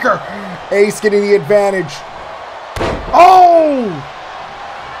backbreaker. Ace getting the advantage. Oh!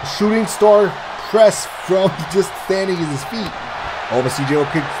 Shooting star press from just standing at his feet. Oh, but Jill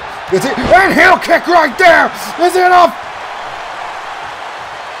gets it. And heel kick right there. Is it enough?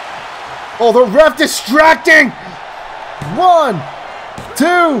 Oh, the ref distracting. 1,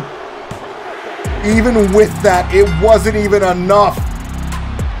 2. Even with that, it wasn't even enough.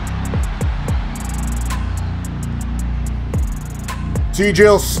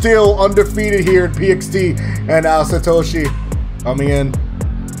 CJL still undefeated here at PXT, and now Satoshi coming in.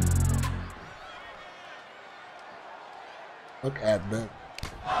 Look at that.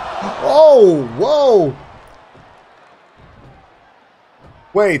 Oh, whoa.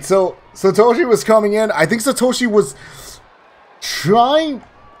 Wait, so Satoshi was coming in. I think Satoshi was trying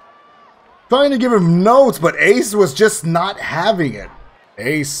to give him notes, but Ace was just not having it.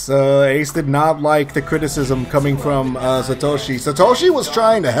 Ace did not like the criticism coming from Satoshi. Satoshi was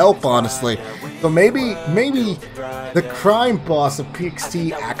trying to help, honestly. So maybe the crime boss of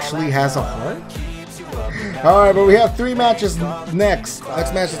PXT actually has a heart? Alright, but we have 3 matches next.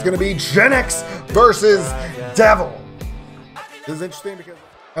 Next match is going to be Gen X versus Devil. This is interesting because,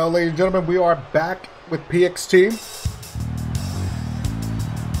 ladies and gentlemen, we are back with PXT.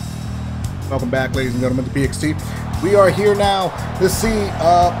 Welcome back, ladies and gentlemen, to PXT. We are here now to see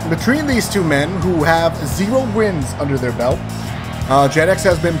between these two men who have 0 wins under their belt. Gen X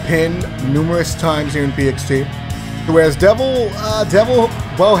has been pinned numerous times here in PXT. Whereas Devil,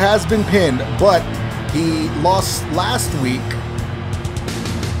 well, has been pinned, but he lost last week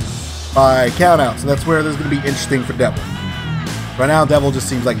by countout, so that's where there's going to be interesting for Devil. Right now, Devil just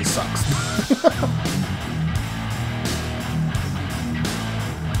seems like he sucks.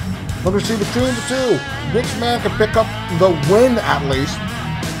 Let me see between the two. Which man can pick up the win at least?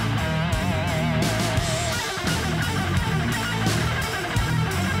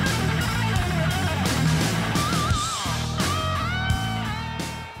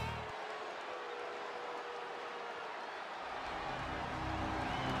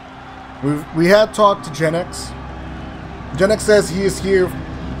 We had talked to Gen X. Gen X says he is here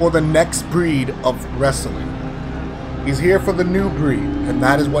for the next breed of wrestling. He's here for the new breed, and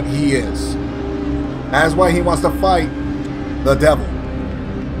that is what he is. That is why he wants to fight the Devil.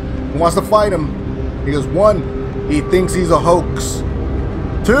 He wants to fight him because 1, he thinks he's a hoax.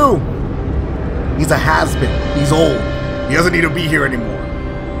 2, he's a has-been. He's old. He doesn't need to be here anymore.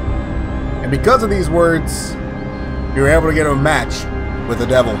 And because of these words, you're able to get him a match with the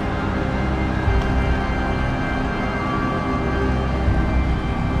Devil.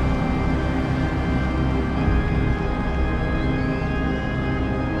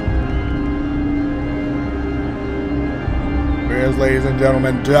 Ladies and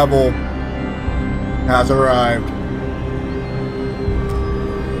gentlemen, Devil has arrived.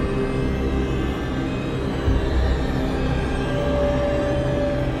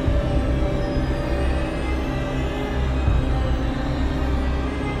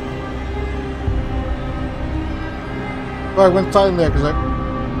 I went silent there because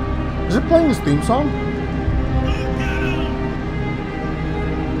is it playing his theme song?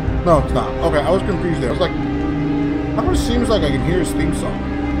 No, it's not. Okay, I was confused there. I was like, how come it seems like I can hear his theme song?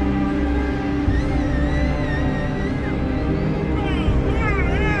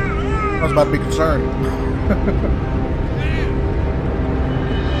 I was about to be concerned.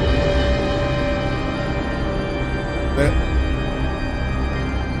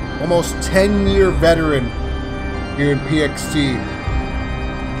 Almost 10-year veteran here in PXT.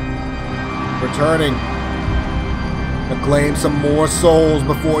 Returning to claim some more souls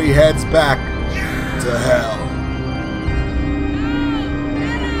before he heads back to hell.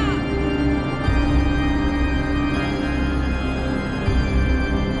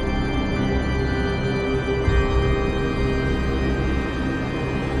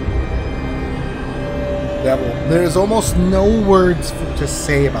 Devil. There's almost no words to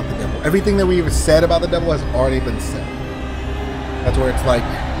say about the Devil. Everything that we've said about the Devil has already been said. That's where it's like,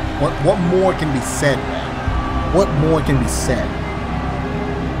 what more can be said, man? What more can be said?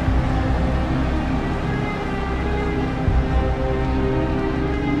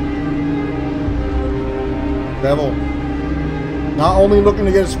 Devil, not only looking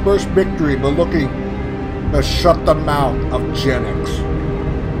to get his first victory, but looking to shut the mouth of Gen X.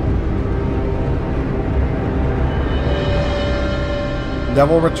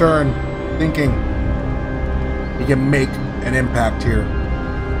 Devil returned, thinking he can make an impact here.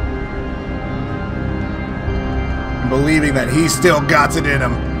 And believing that he still got it in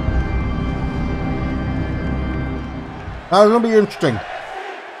him. Now it's going to be interesting.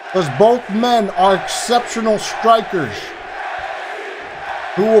 Because both men are exceptional strikers.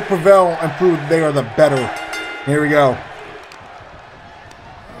 Who will prevail and prove they are the better? Here we go.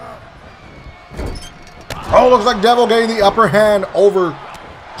 Oh, looks like Devil getting the upper hand over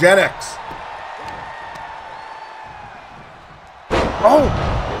Gen X.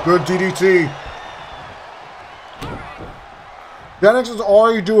 Oh, good DDT. Gen X is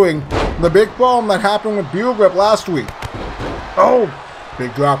already doing the big problem that happened with Buell Grip last week. Oh,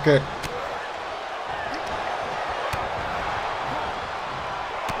 big drop kick.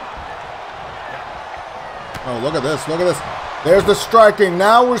 Oh, look at this, look at this. There's the striking.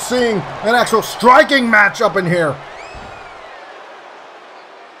 Now we're seeing an actual striking match up in here.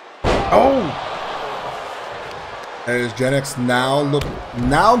 Oh! There's Gen X now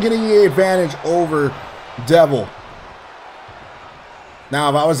getting the advantage over Devil. Now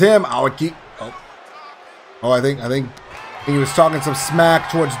if I was him, I would keep I think he was talking some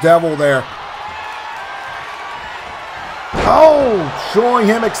smack towards Devil there. Oh! Showing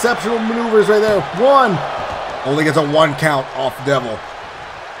him exceptional maneuvers right there. One! Only gets a 1 count off Devil.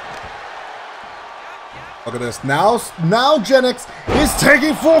 Look at this. Now Gen X is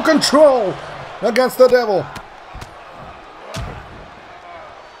taking full control against the Devil.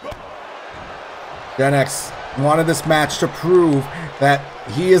 Gen X wanted this match to prove that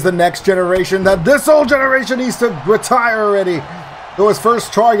he is the next generation, that this old generation needs to retire already. So his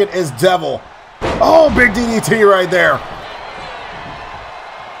first target is Devil. Oh, big DDT right there.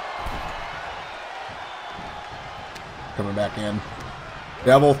 coming back in.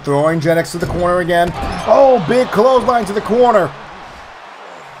 Devil throwing Gen X to the corner again. Oh, big clothesline to the corner.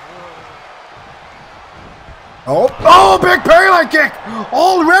 Oh, big parry kick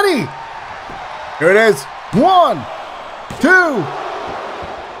already. Here it is. 1, 2.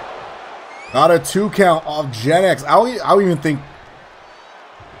 Got a 2 count off Gen X. I'll even think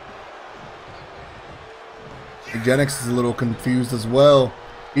Gen X is a little confused as well.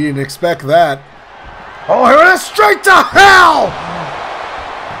 He didn't expect that. Oh, here it is. Straight to hell.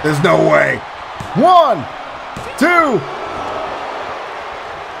 There's no way. 1, 2.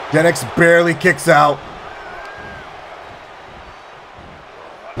 Gen X barely kicks out.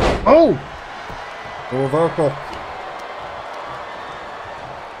 Oh! Reversal.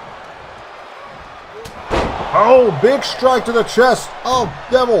 Oh, big strike to the chest. Oh,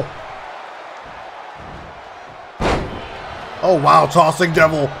 Devil. Oh, wow. Tossing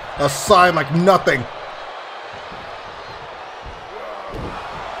Devil aside like nothing.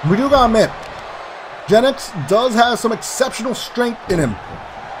 We do gotta admit, Gen X does have some exceptional strength in him.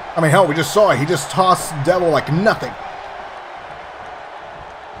 I mean, hell, we just saw it. He just tossed Devil like nothing.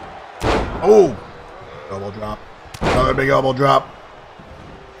 Oh, elbow drop. Another big elbow drop.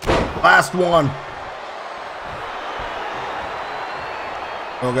 Last one.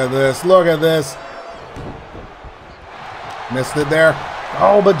 Look at this. Look at this. Missed it there.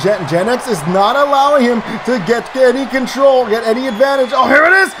 Oh, but Gen X is not allowing him to get any control, get any advantage. Oh, here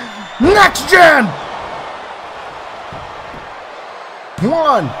it is. Next gen.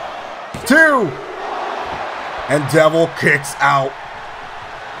 1, 2. And Devil kicks out.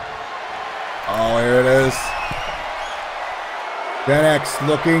 Oh, here it is. Gen X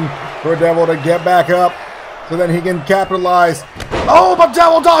looking for Devil to get back up so then he can capitalize. Oh, but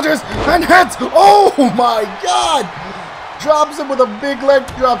Devil dodges and hits. Oh, my God. Drops him with a big leg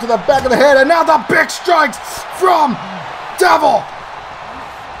drop to the back of the head. And now the big strikes from Devil.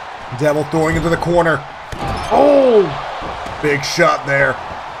 Devil throwing into the corner. Oh, big shot there.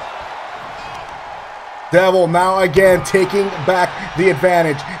 Devil now again taking back the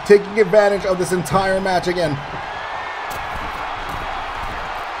advantage. Taking advantage of this entire match again.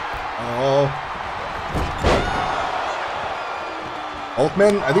 Oh.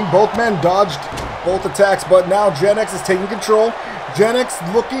 I think both men dodged both attacks, but now Gen X is taking control. Gen X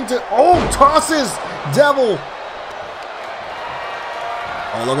looking to... Oh, tosses Devil.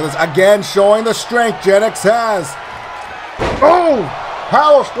 Oh, look at this. Again, showing the strength Gen X has. Oh,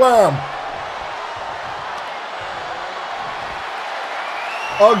 power slam.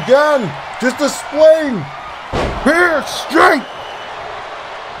 Again, just displaying pure strength.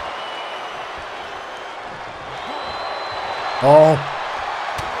 Oh.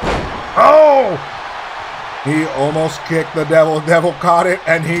 Oh! He almost kicked the Devil. Devil caught it,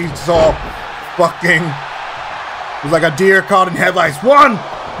 and he saw fucking... It was like a deer caught in headlights. 1!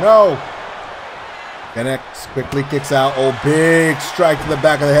 No! Gen X quickly kicks out. Oh, big strike to the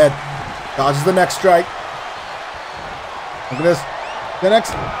back of the head. Dodges the next strike. Look at this. Gen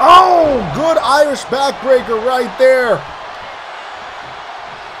X. Oh! Good Irish backbreaker right there.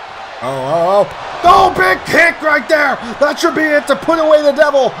 Oh, big kick right there. That should be it to put away the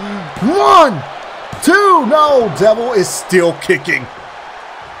Devil. 1, 2. No, Devil is still kicking.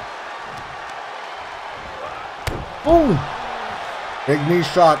 Boom. Big knee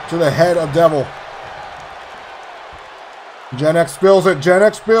shot to the head of Devil. Gen X feels it. Gen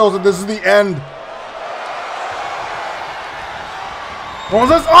X feels it. This is the end. What was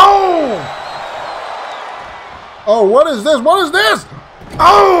this? Oh! Oh, what is this? What is this?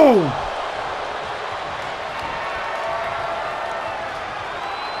 Oh!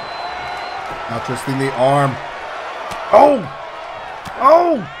 Now twisting the arm. Oh!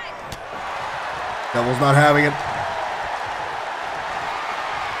 Oh! Devil's not having it.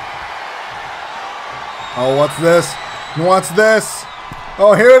 Oh, what's this? What's this?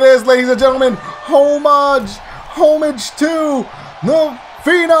 Oh, here it is, ladies and gentlemen. Homage to the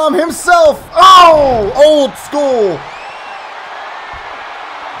Phenom himself. Oh! Old school.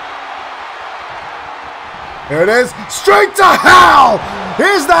 Here it is. Straight to hell!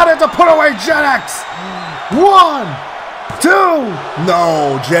 Is that it to put away Gen X? 1, 2.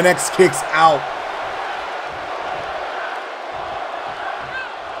 No, Gen X kicks out.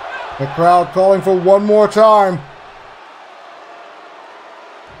 The crowd calling for one more time.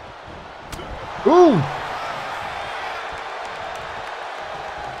 Ooh.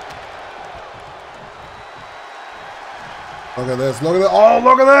 Look at this. Look at this. Oh,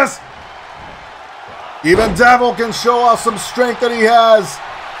 look at this. Even Devil can show off some strength that he has.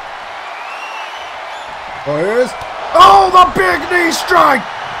 Oh, here's... Oh, the big knee strike!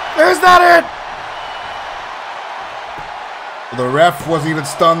 Is that it? The ref was even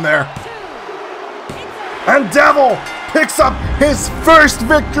stunned there. And Devil picks up his first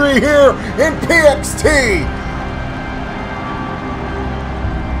victory here in PXT.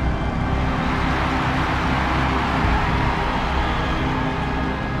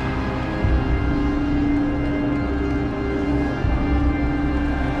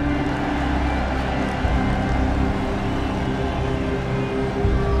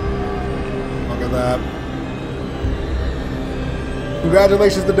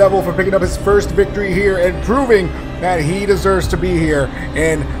 Congratulations to Devil for picking up his first victory here and proving that he deserves to be here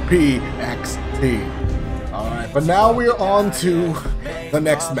in PXT. Alright, but now we're on to the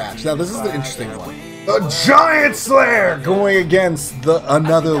next match. Now this is the interesting one. The Giant Slayer going against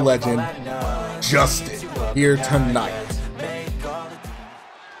another legend, Justin, here tonight.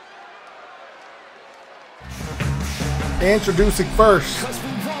 Introducing first,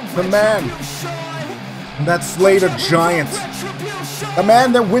 the man that slayed a giant. The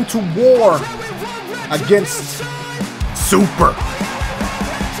man that went to war against Super.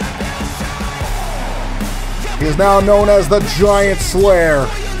 He is now known as the Giant Slayer,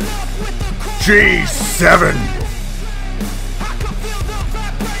 G7.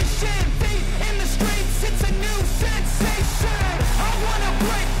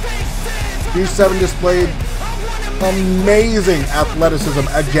 G7 displayed amazing athleticism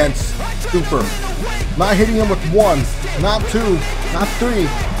against Super. Not hitting him with 1, not 2, not 3,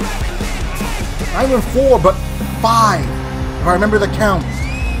 not even 4, but 5. If I remember the count.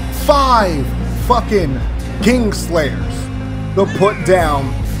 5 fucking King Slayers to put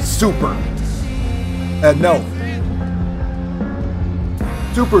down Super. No.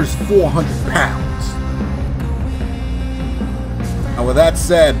 Super's 400 pounds. And with that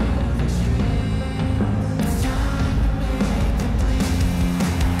said,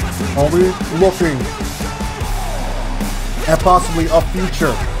 are we looking at possibly a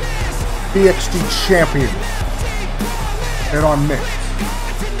future PXT champion in our midst?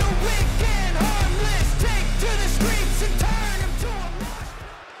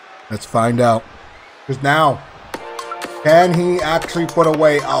 Let's find out. Because now, can he actually put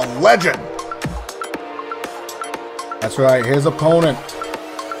away a legend? That's right, his opponent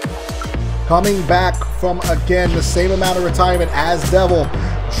coming back from, again, the same amount of retirement as Devil.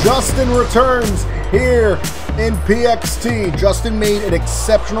 Justin returns here in PXT. Justin made an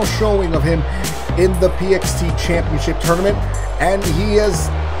exceptional showing of him in the PXT Championship Tournament, and he has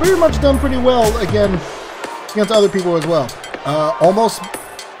pretty much done pretty well again against other people as well. Almost,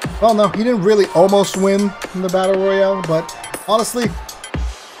 well, no, he didn't really almost win in the Battle Royale, but honestly,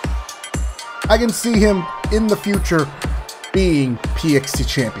 I can see him in the future being PXT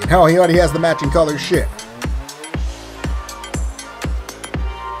champion. Hell, he already has the matching color shit.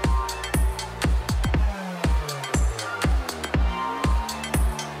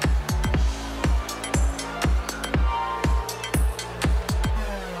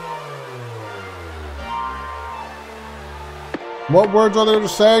 What words are there to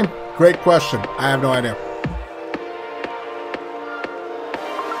say? Great question. I have no idea.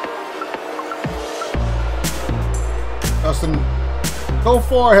 Justin, so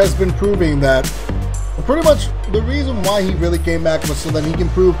far, has been proving that pretty much the reason why he really came back was so that he can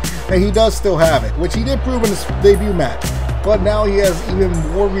prove that he does still have it, which he did prove in his debut match. But now he has even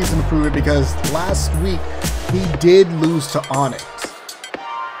more reason to prove it because last week he did lose to Onyx.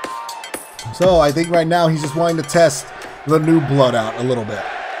 So I think right now he's just wanting to test the new blood out a little bit.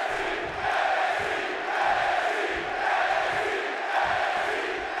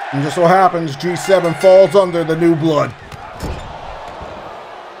 And just so happens G7 falls under the new blood.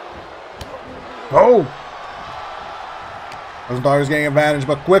 Oh! Wasn't thought he was getting advantage,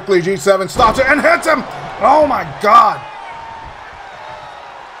 but quickly G7 stops it and hits him! Oh my god!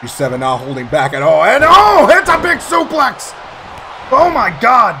 G7 not holding back at all, and oh! Hits a big suplex! Oh my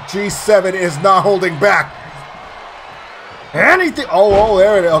god! G7 is not holding back. Anything. Oh,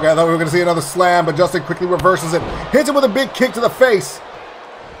 there it is. Okay, I thought we were going to see another slam, but Justin quickly reverses it. Hits him with a big kick to the face.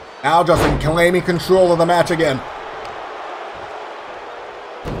 Now Justin claiming control of the match again.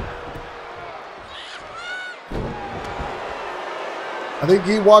 I think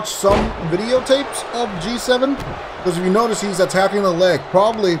he watched some videotapes of G7, because if you notice, he's attacking the leg,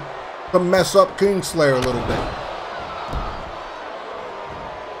 probably to mess up Kingslayer a little bit.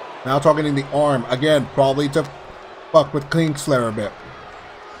 Now targeting the arm, again, probably to fuck with Kingslayer a bit.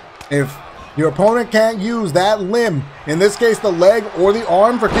 If your opponent can't use that limb, in this case the leg or the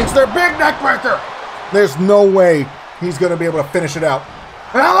arm for Kingslayer, big neck breaker, there's no way he's going to be able to finish it out.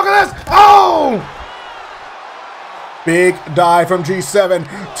 And now look at this! Oh! Big dive from G7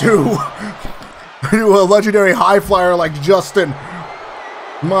 to to a legendary high flyer like Justin.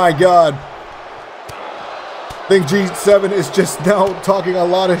 My God. I think G7 is just now talking a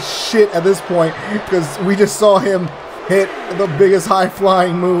lot of shit at this point because we just saw him hit the biggest high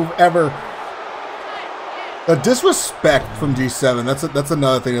flying move ever. The disrespect from G7, that's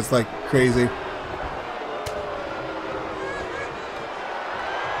another thing that's like crazy.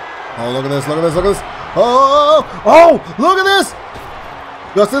 Oh, look at this, look at this, look at this. Oh, look at this.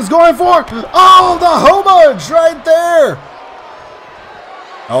 Justin's going for, oh, the homage right there.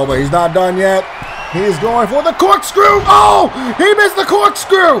 Oh, but he's not done yet. He's going for the corkscrew. Oh, he missed the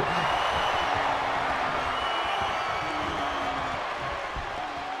corkscrew.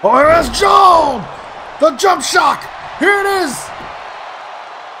 Oh, here's Joel. The jump shock. Here it is.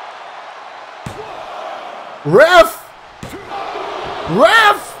 Ref.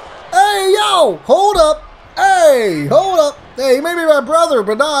 Hey, yo, hold up. Hey, hold up. Hey, he may be my brother,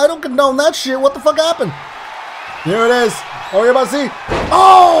 but nah, I don't condone that shit. What the fuck happened? Here it is. Oh, you're about to see.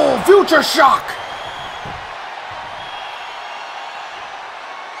 Oh, future shock.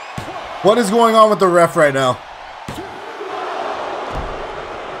 What is going on with the ref right now?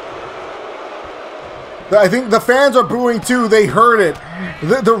 I think the fans are booing too. They heard it.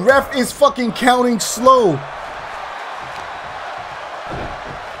 The ref is fucking counting slow.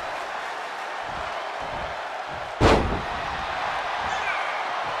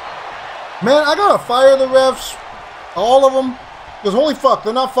 Man, I gotta fire the refs. All of them. Because holy fuck,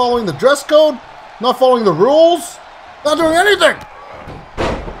 they're not following the dress code. Not following the rules. Not doing anything.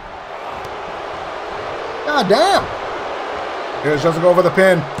 God damn. Here's Justin go over the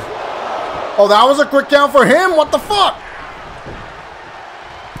pin. Oh, that was a quick count for him? What the fuck?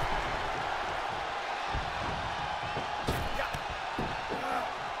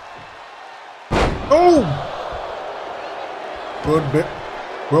 Oh! Good bit.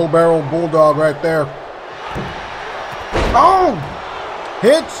 Wheelbarrow Bulldog right there. Oh!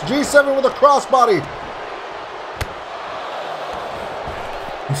 Hits G7 with a crossbody.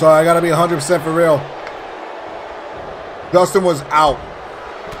 I'm sorry, I gotta be 100% for real. Justin was out.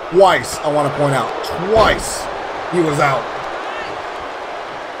 Twice, I want to point out. Twice, he was out.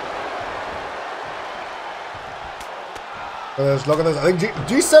 Look at this. I think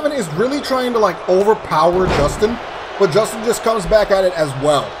G7 is really trying to like overpower Justin, but Justin just comes back at it as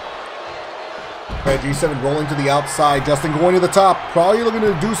well. Okay, G7 rolling to the outside. Justin going to the top. Probably looking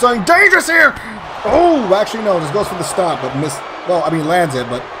to do something dangerous here. Oh, actually no, this goes for the stomp, but missed. Well, I mean lands it,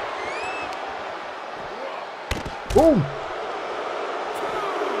 but boom.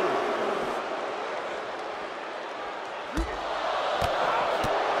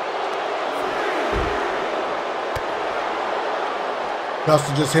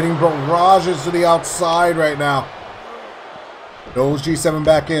 Justin just hitting barrages to the outside right now. Goes G7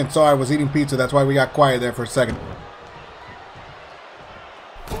 back in. Sorry, I was eating pizza. That's why we got quiet there for a second.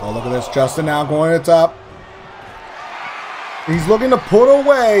 Oh, look at this. Justin now going to the top. He's looking to put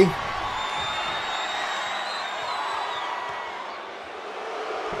away.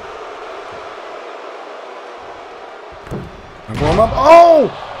 Going up.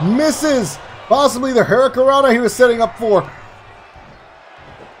 Oh! Misses! Possibly the Hurricanrana he was setting up for.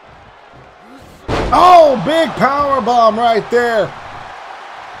 Oh, big power bomb right there.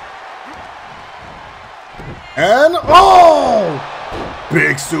 And, oh!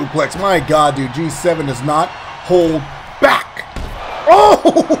 Big suplex. My God, dude. G7 does not hold back. Oh!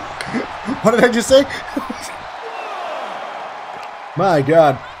 What did I just say? My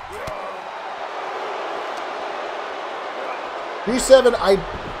God. G7, I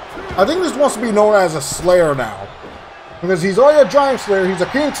think this wants to be known as a Slayer now. Because he's already a Giant Slayer. He's a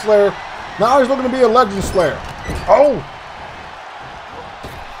King Slayer. Now he's looking to be a Legend Slayer. Oh!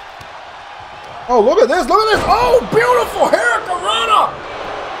 Oh, look at this! Look at this! Oh, beautiful! Hurricanrana!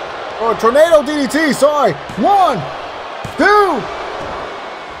 Oh, Tornado DDT, sorry. 1,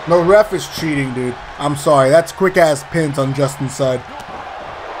 2. The ref is cheating, dude. I'm sorry. That's quick-ass pins on Justin's side.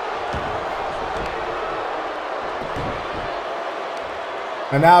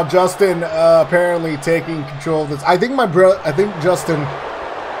 And now Justin apparently taking control of this. I think Justin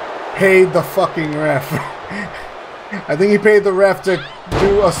paid the fucking ref. I think he paid the ref to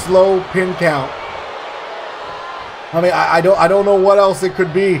do a slow pin count. I mean, I don't know what else it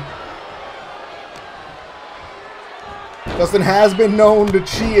could be. Justin has been known to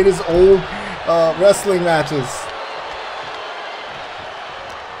cheat in his old wrestling matches.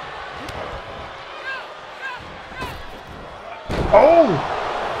 Oh!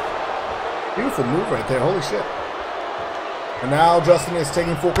 Beautiful move right there. Holy shit. And now Justin is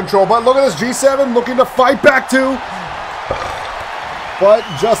taking full control. But look at this. G7 looking to fight back too. But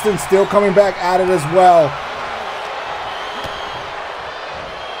Justin still coming back at it as well.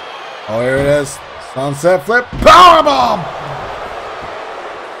 Oh, here it is. Sunset flip. Powerbomb!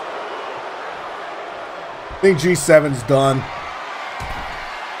 I think G7's done.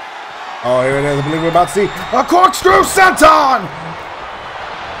 Oh, here it is. I believe we're about to see a corkscrew senton!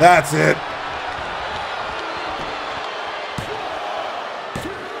 That's it.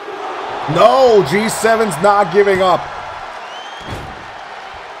 No, G7's not giving up.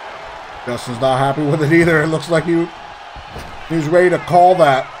 Justin's not happy with it either. It looks like he's ready to call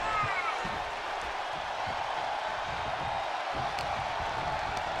that.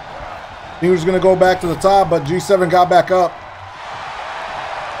 He was going to go back to the top, but G7 got back up.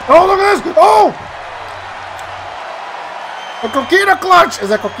 Oh, look at this! Oh! A coquina clutch! Is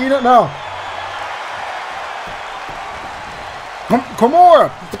that coquina? No.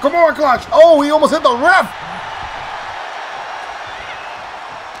 Kimura! The Kimura clutch! Oh, he almost hit the ref!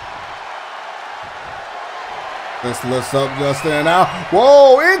 This lifts up Justin and now.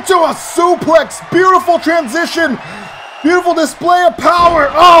 Whoa! Into a suplex! Beautiful transition! Beautiful display of power!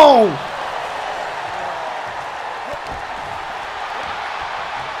 Oh!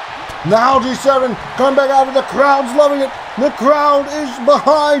 Now G7 coming back out of the crowd's loving it. The crowd is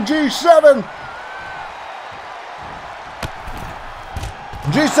behind G7.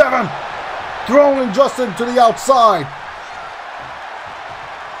 G7 throwing Justin to the outside.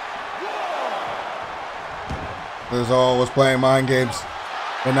 This all was playing mind games.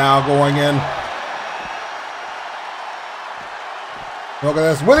 And now going in. Look at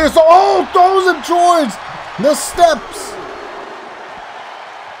this. With his throws and joins the steps.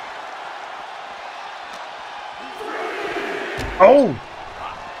 Oh!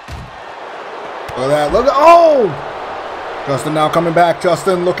 Look at that. Look at Justin now coming back.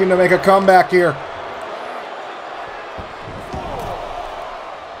 Justin looking to make a comeback here.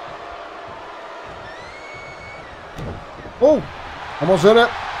 Oh! Almost hit it.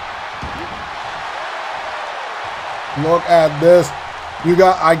 Look at this.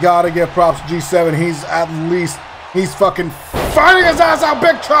 I gotta give props to G7. He's fucking fighting his ass out.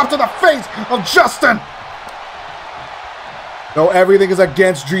 Big chop to the face of Justin. No, everything is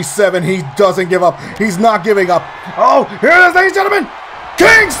against G7. He doesn't give up. He's not giving up. Oh, here it is, ladies and gentlemen.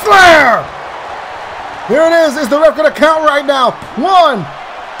 King Slayer! Here it is. Is the ref going to count right now? 1,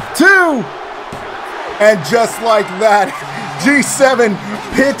 2. And just like that, G7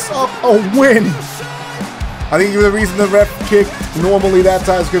 picks up a win. I think the reason the ref kicked normally that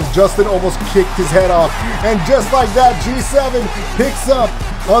time is because Justin almost kicked his head off. And just like that, G7 picks up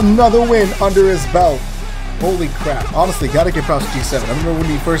another win under his belt. Holy crap. Honestly, gotta give props to G7. I remember when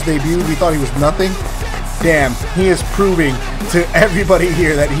he first debuted, we thought he was nothing. Damn, he is proving to everybody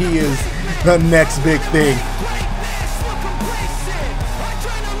here that he is the next big thing.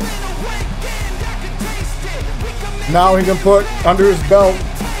 Now he can put under his belt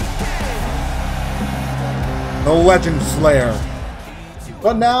the Legend Slayer.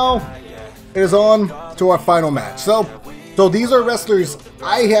 But now it is on to our final match. So these are wrestlers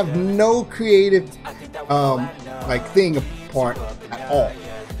I have no creative thing apart at all.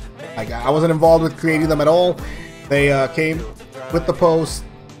 Like, I wasn't involved with creating them at all. They came with the post.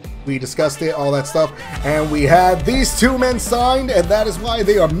 We discussed it, all that stuff, and we had these two men signed, and that is why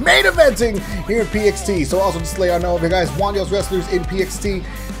they are main eventing here in PXT. So also just to let you know, if you guys want those wrestlers in PXT,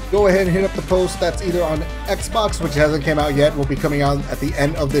 go ahead and hit up the post. That's either on Xbox, which hasn't come out yet, will be coming out at the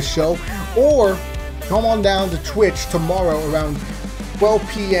end of this show, or come on down to Twitch tomorrow around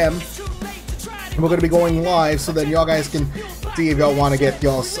 12 p.m. and we're going to be going live so that y'all guys can see if y'all want to get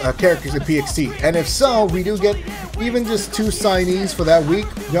y'all's characters in PXT. And if so, we do get even just 2 signees for that week.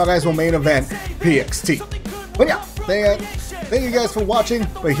 Y'all guys will main event PXT. But yeah, thank you guys for watching.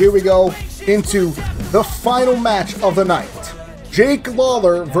 But here we go into the final match of the night. Jake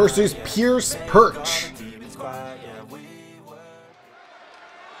Lawler versus Pierce Perch.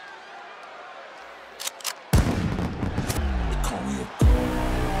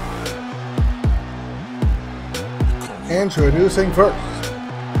 Introducing first.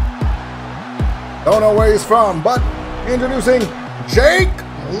 Don't know where he's from, but introducing Jake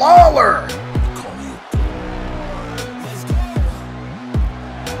Lawler.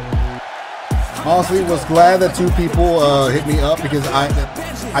 Honestly, was glad that 2 people hit me up because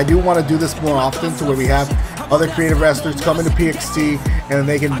I do want to do this more often, to where we have other creative wrestlers come into PXT and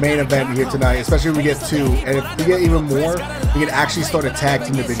they can main event here tonight, especially if we get 2. And if we get even more, we can actually start a tag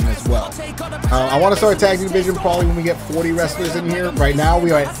team division as well. I want to start a tag team division probably when we get 40 wrestlers in here. Right now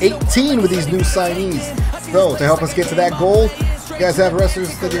we are at 18 with these new signees. So to help us get to that goal, guys have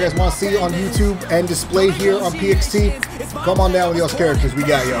wrestlers that you guys want to see on YouTube and display here on PXT, come on down with those characters. We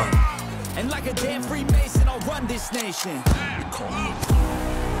got y'all. And like a damn Freemason, I'll run this nation.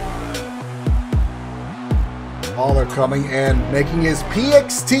 Lawler coming and making his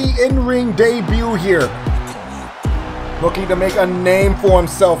PXT in-ring debut here. Looking to make a name for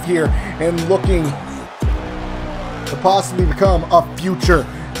himself here and looking to possibly become a future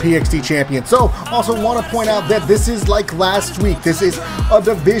PXT champion. So, also want to point out that this is like last week. This is a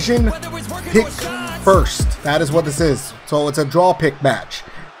division pick first. That is what this is. So, it's a draw pick match.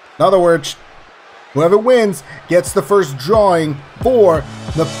 In other words, whoever wins gets the first drawing for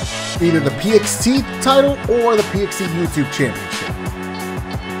either the PXT title or the PXT YouTube Championship.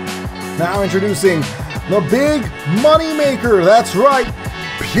 Now introducing the big money maker. That's right,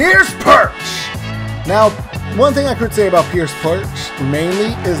 Pierce Perch. Now, one thing I could say about Pierce Perch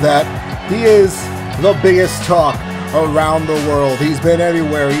mainly is that he is the biggest talk around the world. He's been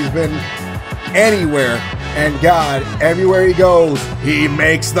everywhere. He's been anywhere. And God, everywhere he goes, he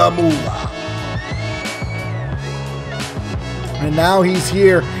makes the moolah. And now he's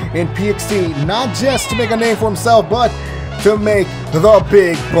here in PXT, not just to make a name for himself, but to make the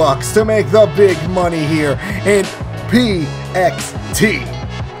big bucks, to make the big money here in PXT.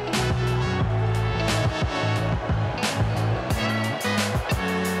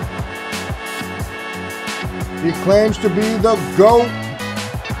 He claims to be the GOAT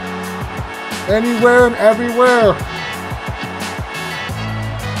anywhere and everywhere.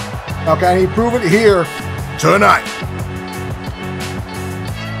 How can he prove it here tonight?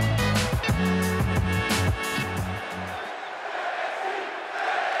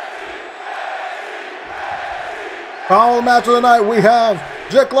 Final match of the night, we have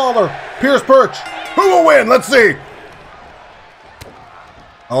Jake Lawler, Pierce Perch. Who will win? Let's see.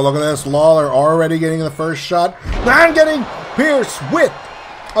 Oh, look at this. Lawler already getting the first shot. And getting Pierce with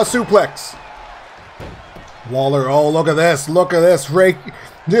a suplex. Lawler, oh, look at this. Look at this.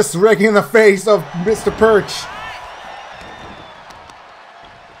 Just raking the face of Mr. Perch.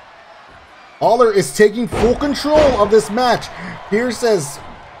 Lawler is taking full control of this match. Pierce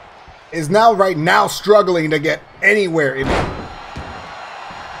is now right now struggling to get anywhere in it.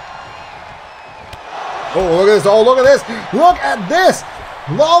 Oh, look at this. Oh, look at this. Look at this.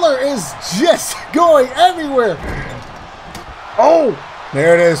 Lawler is just going everywhere. Oh,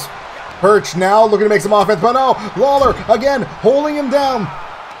 there it is. Perch now looking to make some offense, but no, Lawler again holding him down.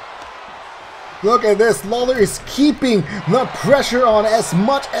 Look at this. Lawler is keeping the pressure on as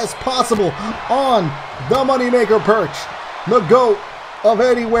much as possible on the Moneymaker Perch, the GOAT of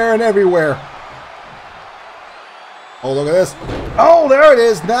anywhere and everywhere. Oh, look at this. Oh, there it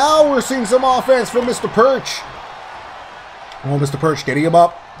is. Now we're seeing some offense from Mr. Perch. Oh, Mr. Perch getting him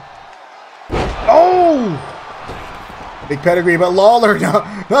up. Oh! Big pedigree, but Lawler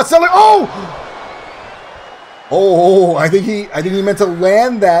not selling. Oh! Oh, I think he meant to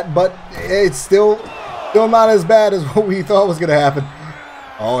land that, but it's still not as bad as what we thought was going to happen.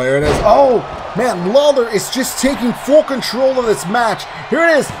 Oh, there it is. Oh, man, Lawler is just taking full control of this match. Here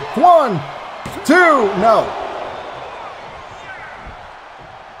it is. 1, 2, no.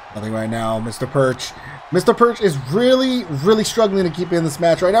 Nothing right now, Mr. Perch. Mr. Perch is really, really struggling to keep in this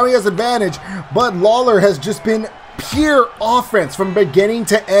match. Right now he has advantage, but Lawler has just been pure offense from beginning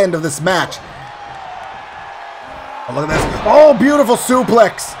to end of this match. Oh, look at this. Oh, beautiful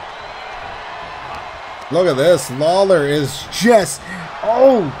suplex. Look at this. Lawler is just,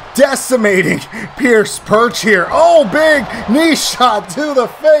 decimating Pierce Perch here. Oh, big knee shot to the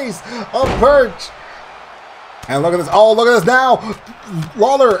face of Perch. And look at this. Oh, look at this now.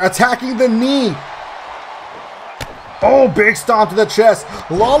 Lawler attacking the knee. Oh, big stomp to the chest.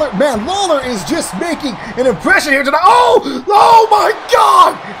 Lawler is just making an impression here tonight. Oh my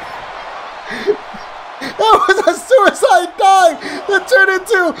God! That was a suicide dive that turned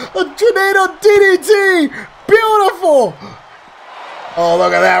into a tornado DDT. Beautiful. Oh,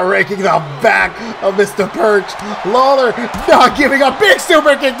 look at that, raking the back of Mr. Perch. Lawler not giving a big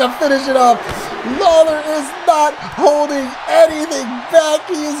super kick to finish it off. Lawler is not holding anything back.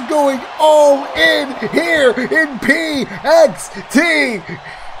 He is going all in here in PXT.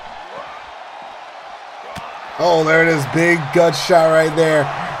 Oh, there it is. Big gut shot right there.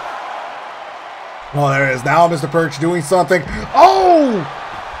 Oh, there it is. Now Mr. Perch doing something. Oh!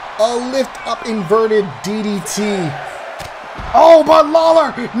 A lift up inverted DDT. Oh, but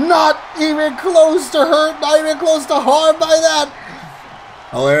Lawler not even close to hurt, not even close to harm by that.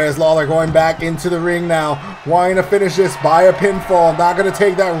 Oh, there is Lawler going back into the ring now, wanting to finish this by a pinfall. Not going to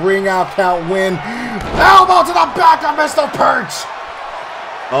take that ring out count win. Elbow to the back of Mr. Perch.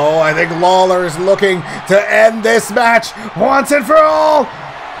 Oh, I think Lawler is looking to end this match once and for all.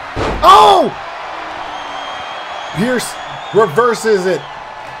 Oh! Pierce reverses it.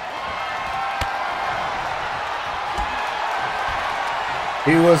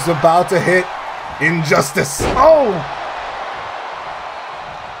 He was about to hit Injustice. Oh!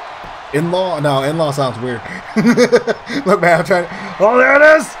 In-law? No, in-law sounds weird. Look, man, I'm trying to... Oh, there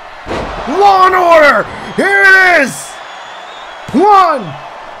it is! Law and Order! Here it is! 1,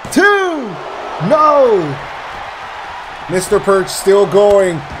 2, no! Mr. Perch still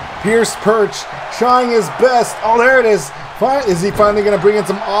going. Pierce Perch trying his best. Oh, there it is. Is he finally going to bring in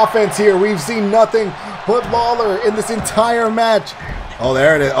some offense here? We've seen nothing but Lawler in this entire match. Oh,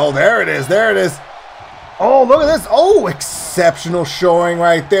 there it is. Oh, there it is. There it is. Oh, look at this. Oh, exceptional showing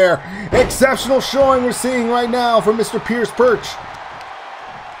right there. Exceptional showing we're seeing right now from Mr. Pierce Perch.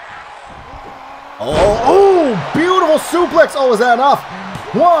 Oh, beautiful suplex. Oh, is that enough?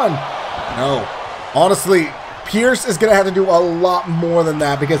 1. No. Honestly, Pierce is going to have to do a lot more than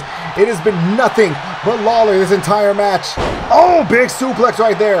that because it has been nothing but Lawler this entire match. Oh, big suplex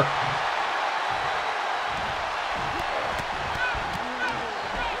right there.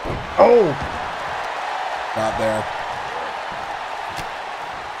 Oh. Not there.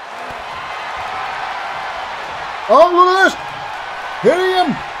 Oh, look at this. Hitting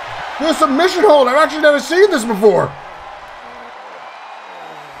him. The submission hold. I've actually never seen this before.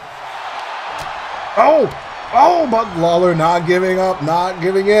 Oh. Oh, but Lawler not giving up, not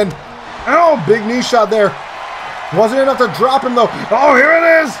giving in. Oh, big knee shot there. Wasn't enough to drop him, though. Oh, here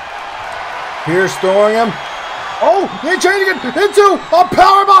it is. Pierce throwing him. Oh, they're changing it into a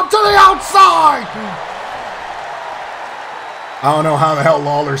powerbomb to the outside. I don't know how the hell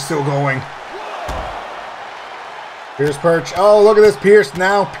Lawler's still going. Pierce Perch. Oh, look at this. Pierce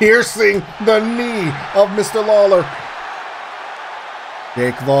now piercing the knee of Mr. Lawler.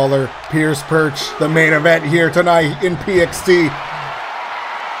 Jake Lawler, Pierce Perch, the main event here tonight in PXT.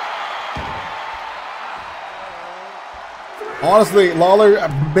 Honestly, Lawler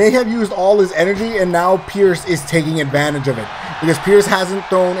may have used all his energy and now Pierce is taking advantage of it. Because Pierce hasn't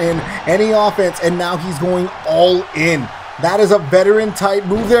thrown in any offense and now he's going all in. That is a veteran type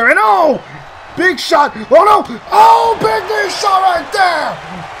move there. And oh! Big shot! Oh no! Oh! Big knee shot right there!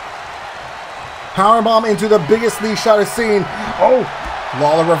 Powerbomb into the biggest knee shot I've seen. Oh!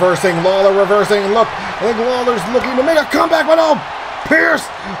 Lawler reversing, look, I think Lawler's looking to make a comeback, but no! Pierce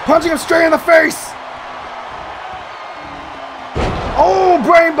punching him straight in the face! Oh,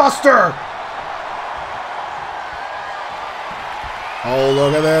 brainbuster! Oh,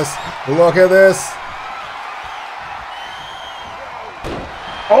 look at this, look at this!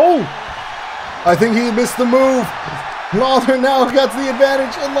 Oh! I think he missed the move! Lawler now got the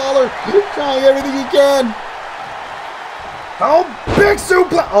advantage, and Lawler trying everything he can! Oh, big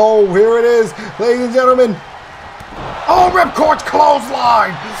suplex! Oh, here it is, ladies and gentlemen. Oh, ripcord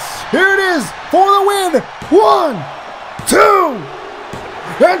clothesline! Here it is for the win. 1, 2,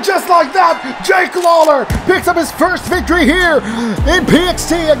 and just like that, Jake Lawler picks up his first victory here in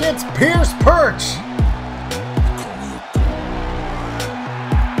PXT against Pierce Perch.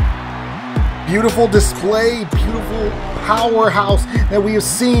 Beautiful display, beautiful powerhouse that we have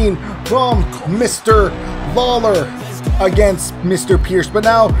seen from Mr. Lawler against Mr. Pierce. But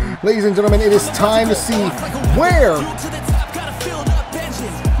now, ladies and gentlemen, it is time to see where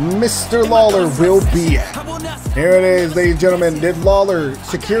Mr. Lawler will be at. Here it is, ladies and gentlemen. Did Lawler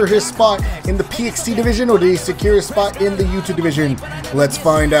secure his spot in the PXT division or did he secure his spot in the YouTube division? Let's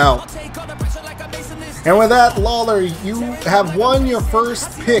find out. And with that, Lawler, you have won your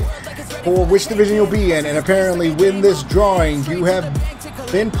first pick for which division you'll be in, and apparently win this drawing, you have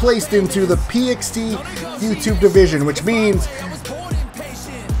been placed into the PXT YouTube division, which means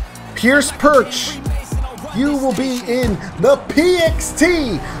Pierce Perch, you will be in the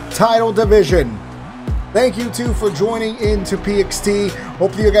PXT title division. Thank you too for joining into PXT.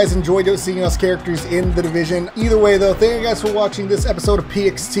 Hopefully you guys enjoyed seeing us characters in the division. Either way though, thank you guys for watching this episode of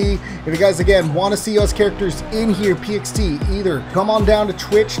PXT. If you guys again want to see us characters in here PXT, either come on down to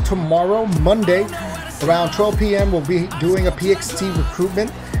Twitch tomorrow, Monday, around 12 p.m. we'll be doing a PXT recruitment.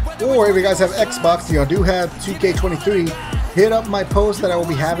 Or if you guys have Xbox, you do have 2K23, hit up my post that I will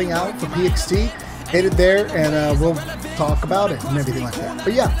be having out for PXT. Hit it there and we'll talk about it and everything like that.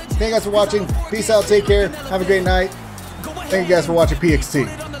 But yeah, thank you guys for watching. Peace out, take care, have a great night. Thank you guys for watching PXT.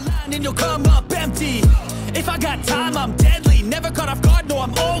 And you'll come up empty. If I got time, I'm deadly. Never caught off guard, no,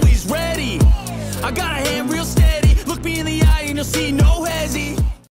 I'm always ready. I got a hand real steady. Look me in the eye and you'll see no hesitation.